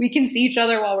 Like, we can see each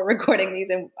other while we're recording these,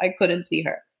 and I couldn't see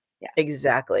her. Yeah,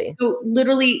 exactly. So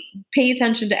literally pay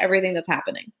attention to everything that's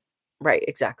happening. Right,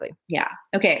 exactly. Yeah.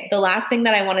 Okay. The last thing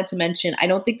that I wanted to mention, I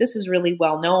don't think this is really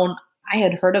well known. I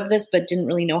had heard of this, but didn't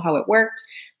really know how it worked.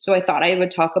 So I thought I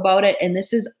would talk about it. And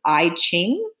this is I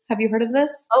Ching. Have you heard of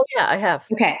this? Oh, yeah, I have.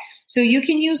 Okay. So you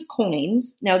can use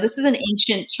coins. Now, this is an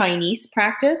ancient Chinese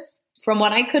practice. From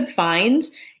what I could find,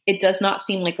 it does not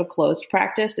seem like a closed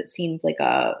practice. It seems like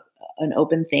an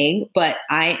open thing, but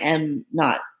I am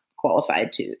not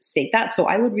qualified to state that. So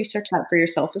I would research that for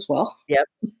yourself as well.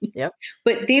 Yep.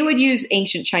 But they would use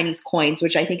ancient Chinese coins,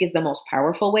 which I think is the most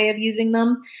powerful way of using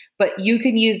them. But you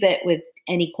can use it with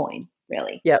any coin,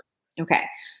 really. Yep. Okay.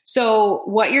 So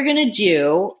what you're going to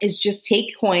do is just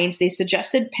take coins. They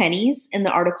suggested pennies in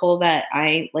the article that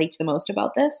I liked the most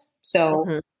about this.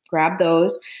 So grab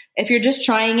those. If you're just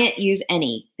trying it, use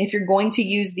any. If you're going to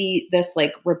use this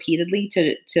like repeatedly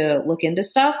to look into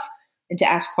stuff and to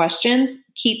ask questions,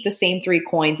 keep the same 3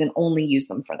 coins and only use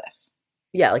them for this.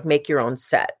 Yeah, like make your own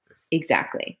set.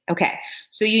 Exactly. Okay.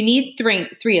 So you need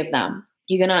three of them.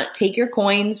 You're going to take your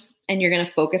coins and you're going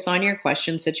to focus on your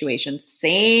question situation.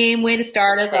 Same way to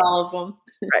start as all of them.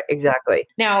 Right, exactly.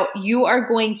 Now, you are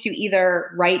going to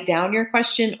either write down your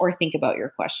question or think about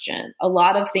your question. A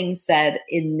lot of things said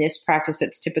in this practice,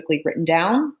 it's typically written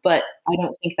down, but I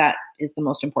don't think that is the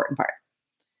most important part.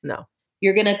 No.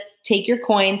 You're going to take your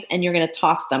coins and you're going to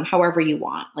toss them however you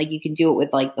want. Like, you can do it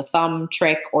with like the thumb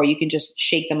trick, or you can just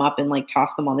shake them up and like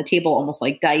toss them on the table, almost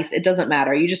like dice. It doesn't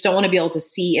matter. You just don't want to be able to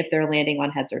see if they're landing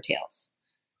on heads or tails.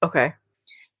 Okay.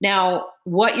 Now,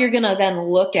 what you're going to then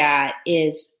look at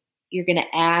is you're going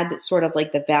to add sort of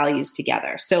like the values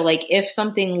together. So like if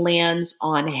something lands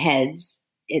on heads,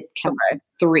 it counts as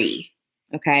 3.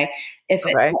 Okay. If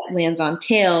it lands on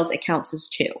tails, it counts as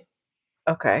 2.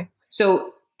 Okay.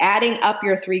 So adding up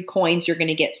your 3 coins, you're going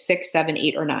to get 6, 7,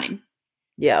 8, or 9.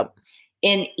 Yeah.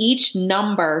 And each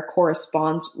number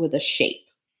corresponds with a shape.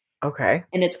 Okay.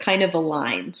 And it's kind of a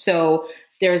line. So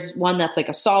there's one that's like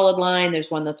a solid line.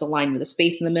 There's one that's aligned with a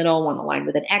space in the middle, one aligned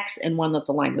with an X, and one that's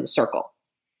aligned with a circle.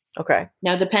 Okay.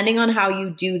 Now, depending on how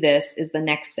you do this is the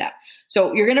next step.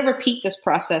 So you're going to repeat this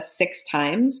process 6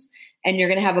 times, and you're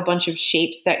going to have a bunch of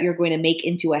shapes that you're going to make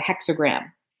into a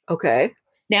hexagram. Okay.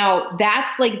 Now,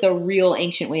 that's like the real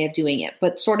ancient way of doing it.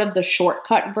 But sort of the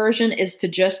shortcut version is to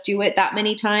just do it that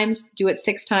many times, do it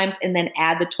 6 times, and then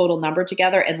add the total number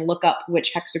together and look up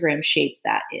which hexagram shape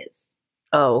that is.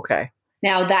 Oh, okay.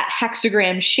 Now, that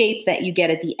hexagram shape that you get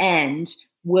at the end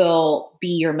will be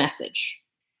your message.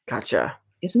 Gotcha.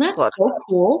 Isn't that so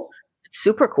cool? It's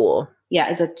super cool. Yeah,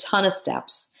 it's a ton of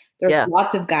steps. There's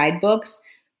lots of guidebooks,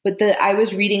 but I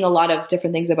was reading a lot of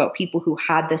different things about people who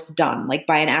had this done, like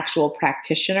by an actual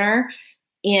practitioner,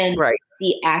 and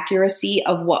the accuracy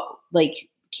of what like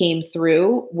came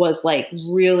through was like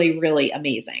really, really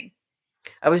amazing.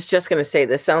 I was just going to say,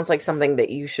 this sounds like something that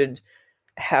you should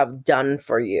have done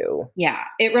for you. Yeah,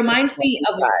 it reminds me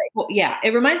of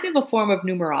a form of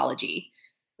numerology.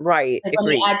 Right. Like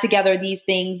when you add together these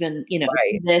things and, do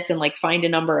this and like find a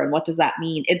number and what does that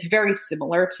mean? It's very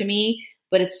similar to me,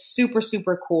 but it's super,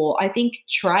 super cool. I think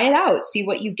try it out, see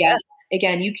what you get.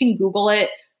 Again, you can Google it.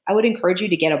 I would encourage you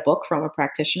to get a book from a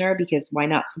practitioner, because why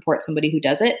not support somebody who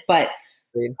does it? But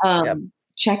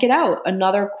check it out.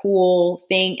 Another cool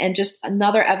thing, and just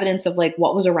another evidence of like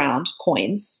what was around,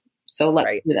 coins. So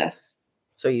let's do this.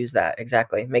 So use that.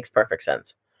 Exactly. Makes perfect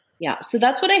sense. Yeah. So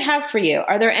that's what I have for you.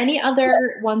 Are there any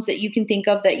other ones that you can think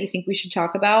of that you think we should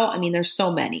talk about? I mean, there's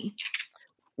so many.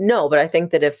 No, but I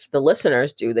think that if the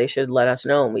listeners do, they should let us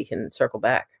know and we can circle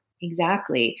back.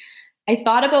 Exactly. I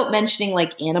thought about mentioning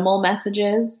like animal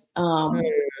messages.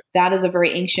 That is a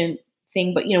very ancient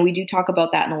thing, but we do talk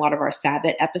about that in a lot of our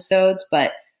Sabbath episodes,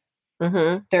 but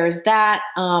there's that.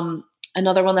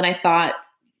 Another one that I thought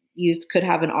could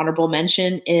have an honorable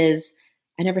mention is,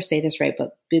 I never say this right,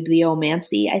 but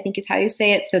bibliomancy, I think is how you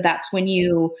say it. So that's when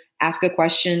you ask a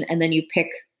question and then you pick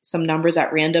some numbers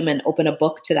at random and open a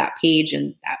book to that page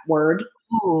and that word.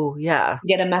 Oh, yeah.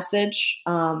 Get a message.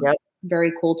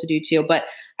 Very cool to do too. But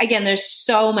again, there's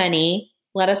so many.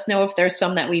 Let us know if there's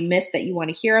some that we missed that you want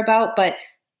to hear about. But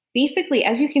basically,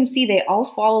 as you can see, they all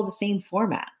follow the same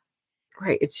format.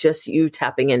 Right. It's just you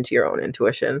tapping into your own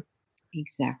intuition.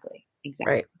 Exactly.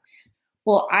 Right.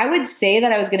 Well, I would say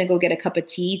that I was going to go get a cup of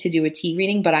tea to do a tea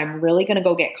reading, but I'm really going to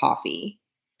go get coffee.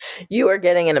 You are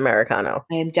getting an Americano.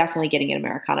 I am definitely getting an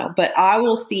Americano, but I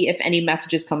will see if any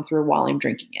messages come through while I'm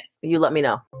drinking it. You let me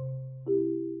know.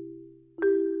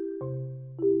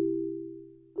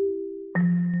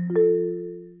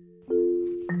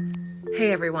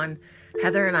 Hey everyone,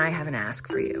 Heather and I have an ask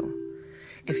for you.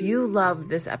 If you love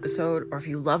this episode or if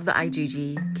you love the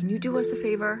IGG, can you do us a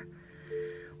favor?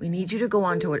 We need you to go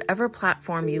onto whatever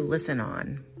platform you listen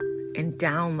on and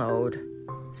download,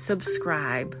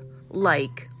 subscribe,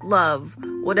 like, love,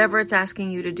 whatever it's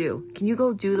asking you to do. Can you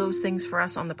go do those things for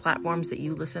us on the platforms that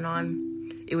you listen on?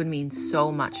 It would mean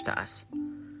so much to us.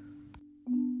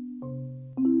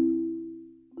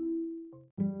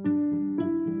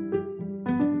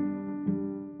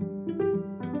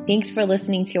 Thanks for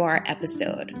listening to our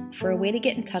episode. For a way to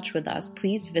get in touch with us,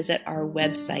 please visit our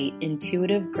website,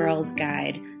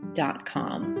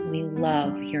 intuitivegirlsguide.com. We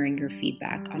love hearing your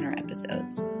feedback on our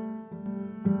episodes.